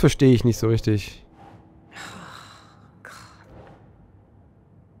 Also das verstehe ich nicht so richtig.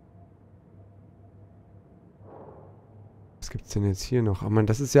 Was gibt's denn jetzt hier noch? Oh Mann,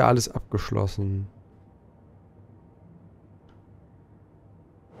 das ist ja alles abgeschlossen.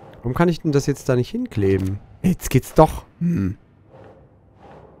 Warum kann ich denn das jetzt da nicht hinkleben? Jetzt geht's doch.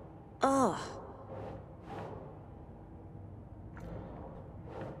 Oh.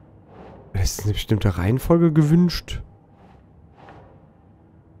 Ist eine bestimmte Reihenfolge gewünscht?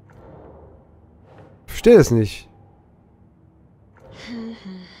 Ich verstehe das nicht.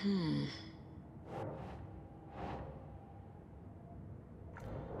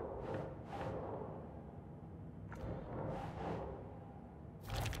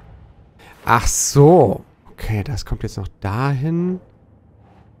 Ach so. Okay, das kommt jetzt noch dahin.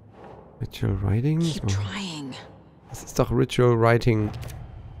 Ritual Writing. Keep trying. Das ist doch Ritual Writing.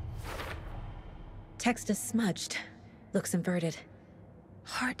 Text is smudged. Looks inverted.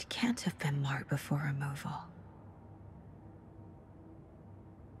 Heart can't have been marked before removal.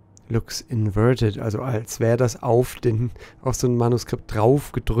 Looks inverted. Also als wäre das auf so ein Manuskript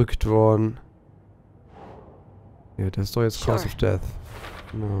drauf gedrückt worden. Ja, das ist doch jetzt Cause of Death.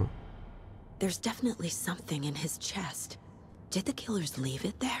 Genau. There's definitely something in his chest. Did the killers leave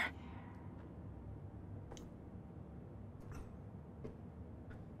it there?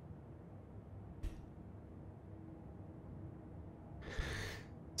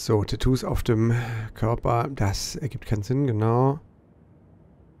 So, Tattoos auf dem Körper, das ergibt keinen Sinn, genau.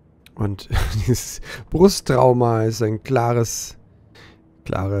 Und dieses Brusttrauma ist ein klare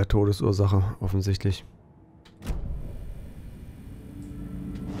Todesursache, offensichtlich.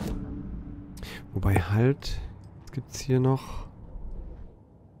 Wobei halt, jetzt gibt es hier noch...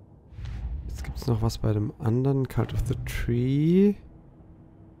 Jetzt gibt es noch was bei dem anderen, Cult of the Tree.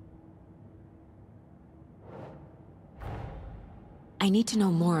 I need to know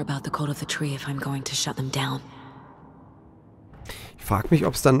more about the Code of the Tree if I'm going to shut them down. Ich frage mich,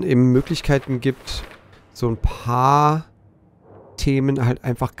 ob es dann eben Möglichkeiten gibt, so ein paar Themen halt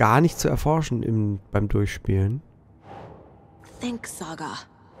einfach gar nicht zu erforschen beim Durchspielen. Think, Saga.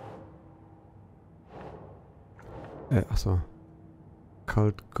 Achso.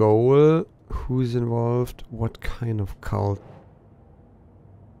 Cult Goal. Who's involved? What kind of cult?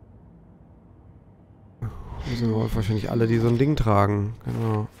 Who's involved? Wahrscheinlich alle, die so ein Ding tragen.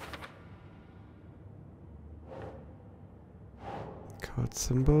 Genau. Cult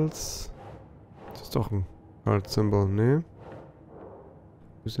Symbols. Das ist doch ein Cult Symbol, ne?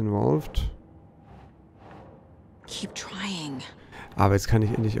 Who's involved? Keep trying. Aber jetzt kann ich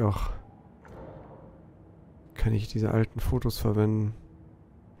endlich auch... Kann ich diese alten Fotos verwenden.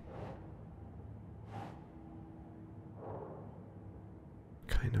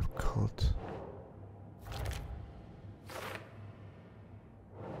 Kind of cult.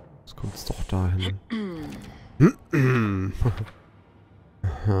 Jetzt kommt es doch dahin.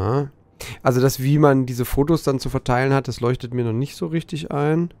 Aha. Also das, wie man diese Fotos dann zu verteilen hat, das leuchtet mir noch nicht so richtig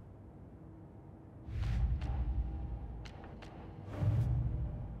ein.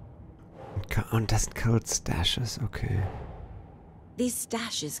 Und das sind Cult Stashes, okay. These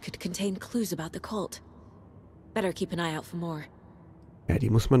stashes could contain clues about the cult. Better keep an eye out for more. Ja, die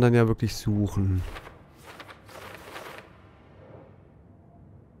muss man dann ja wirklich suchen.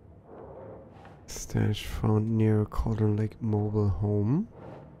 Stash found near Cauldron Lake Mobile Home.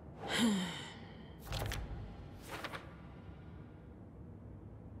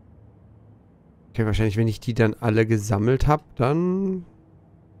 Okay, wahrscheinlich, wenn ich die dann alle gesammelt habe, dann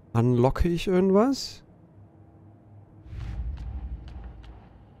unlocke ich irgendwas.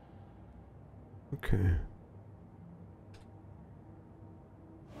 Okay.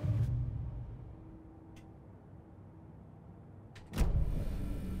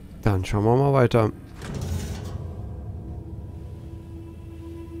 Dann schauen wir mal weiter.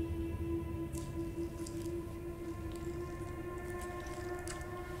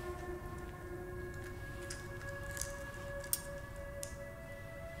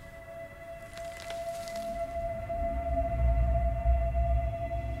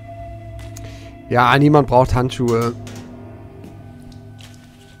 Ja, niemand braucht Handschuhe.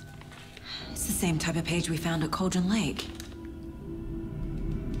 It's the same type of page we found at Cauldron Lake.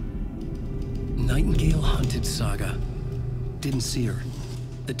 Nightingale hunted Saga. Didn't see her.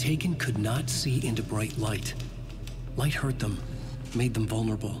 The Taken could not see into bright light. Light hurt them, made them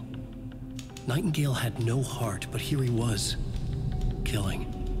vulnerable. Nightingale had no heart, but here he was, killing.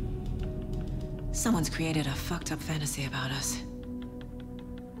 Someone's created a fucked up fantasy about us.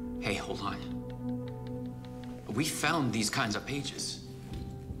 Hey, hold on. We found these kinds of pages.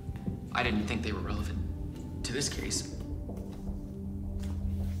 I didn't think they were relevant to this case.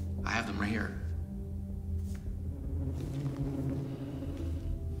 I have them right here.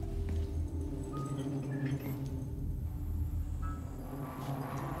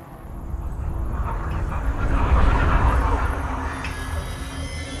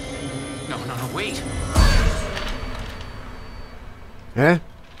 No, wait. Hä?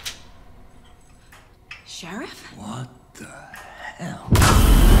 Sheriff? What the hell?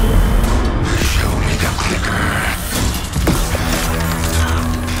 Show me the clicker.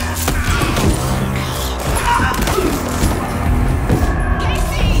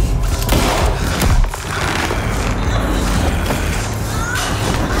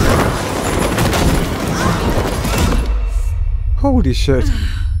 Holy shit.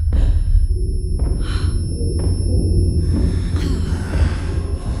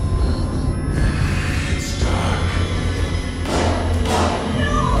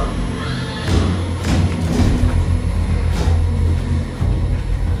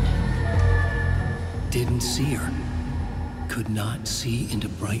 Didn't see her. Could not see into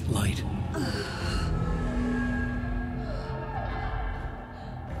bright light.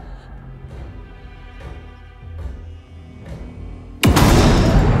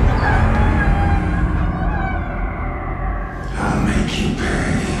 I'll make you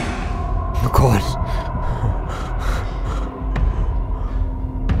pay. Oh Gott.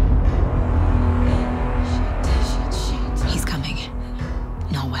 He's coming.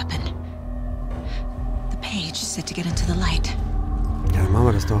 No weapon. The page said to get into the light. Ja, dann machen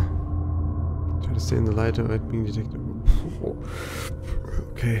wir das doch. Try to stay in the light without being detected.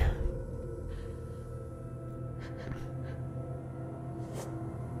 Okay.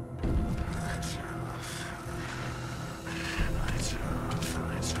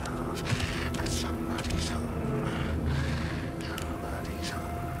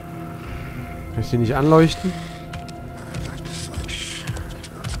 Kann ich die nicht anleuchten?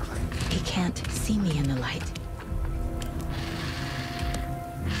 He can't see me in the light.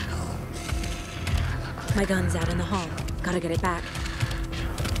 My gun's out in the hall. Gotta get it back.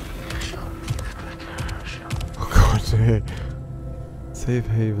 Oh Gott, ey. Safe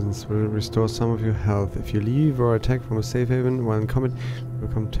havens will restore some of your health. If you leave or attack from a safe haven while in combat, you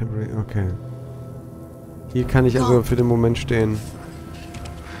become temporary. Okay. Hier kann ich also für den Moment stehen.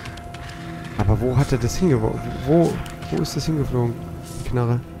 Aber wo hat er das hingeworfen? Wo ist das hingeflogen? Die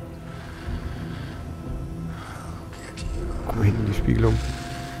Knarre. Guck mal hinten die Spiegelung.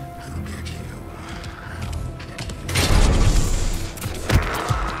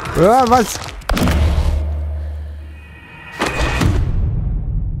 Was?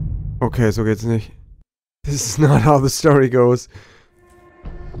 Okay, so geht's nicht. This is not how the story goes.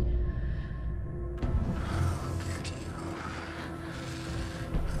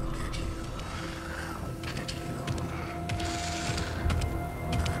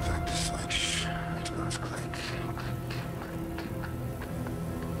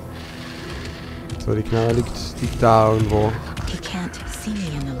 So, die Knarre liegt da irgendwo. He can't see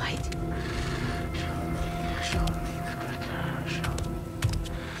me in the light.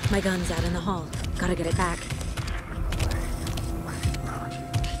 My gun's out in the hall. Gotta get it back.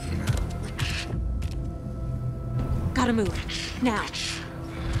 Gotta move. Now.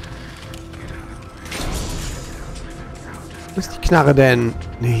 Wo ist die Knarre denn?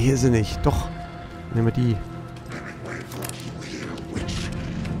 Nee, hier ist sie nicht. Doch. Nehmen wir die.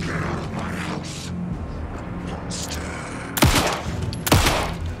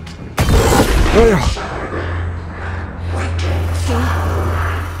 Oh ja.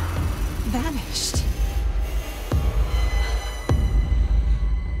 Vanished.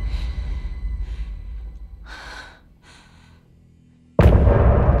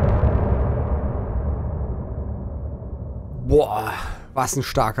 Boah, was ein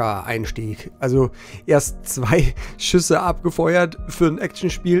starker Einstieg. Also erst 2 Schüsse abgefeuert, für ein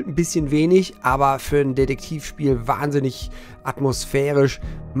Actionspiel ein bisschen wenig, aber für ein Detektivspiel wahnsinnig atmosphärisch,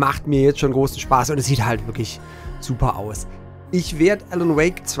 macht mir jetzt schon großen Spaß und es sieht halt wirklich super aus. Ich werde Alan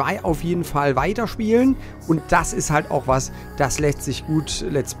Wake 2 auf jeden Fall weiterspielen und das ist halt auch was, das lässt sich gut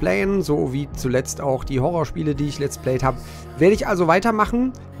Let's Playen, so wie zuletzt auch die Horrorspiele, die ich Let's Played habe. Werde ich also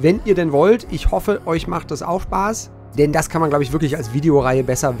weitermachen, wenn ihr denn wollt. Ich hoffe, euch macht das auch Spaß. Denn das kann man, glaube ich, wirklich als Videoreihe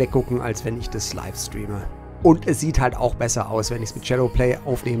besser weggucken, als wenn ich das live streame. Und es sieht halt auch besser aus, wenn ich es mit Shadowplay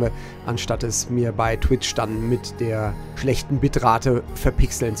aufnehme, anstatt es mir bei Twitch dann mit der schlechten Bitrate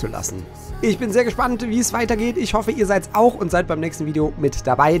verpixeln zu lassen. Ich bin sehr gespannt, wie es weitergeht. Ich hoffe, ihr seid es auch und seid beim nächsten Video mit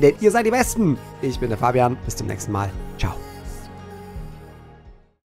dabei, denn ihr seid die Besten. Ich bin der Fabian. Bis zum nächsten Mal. Ciao.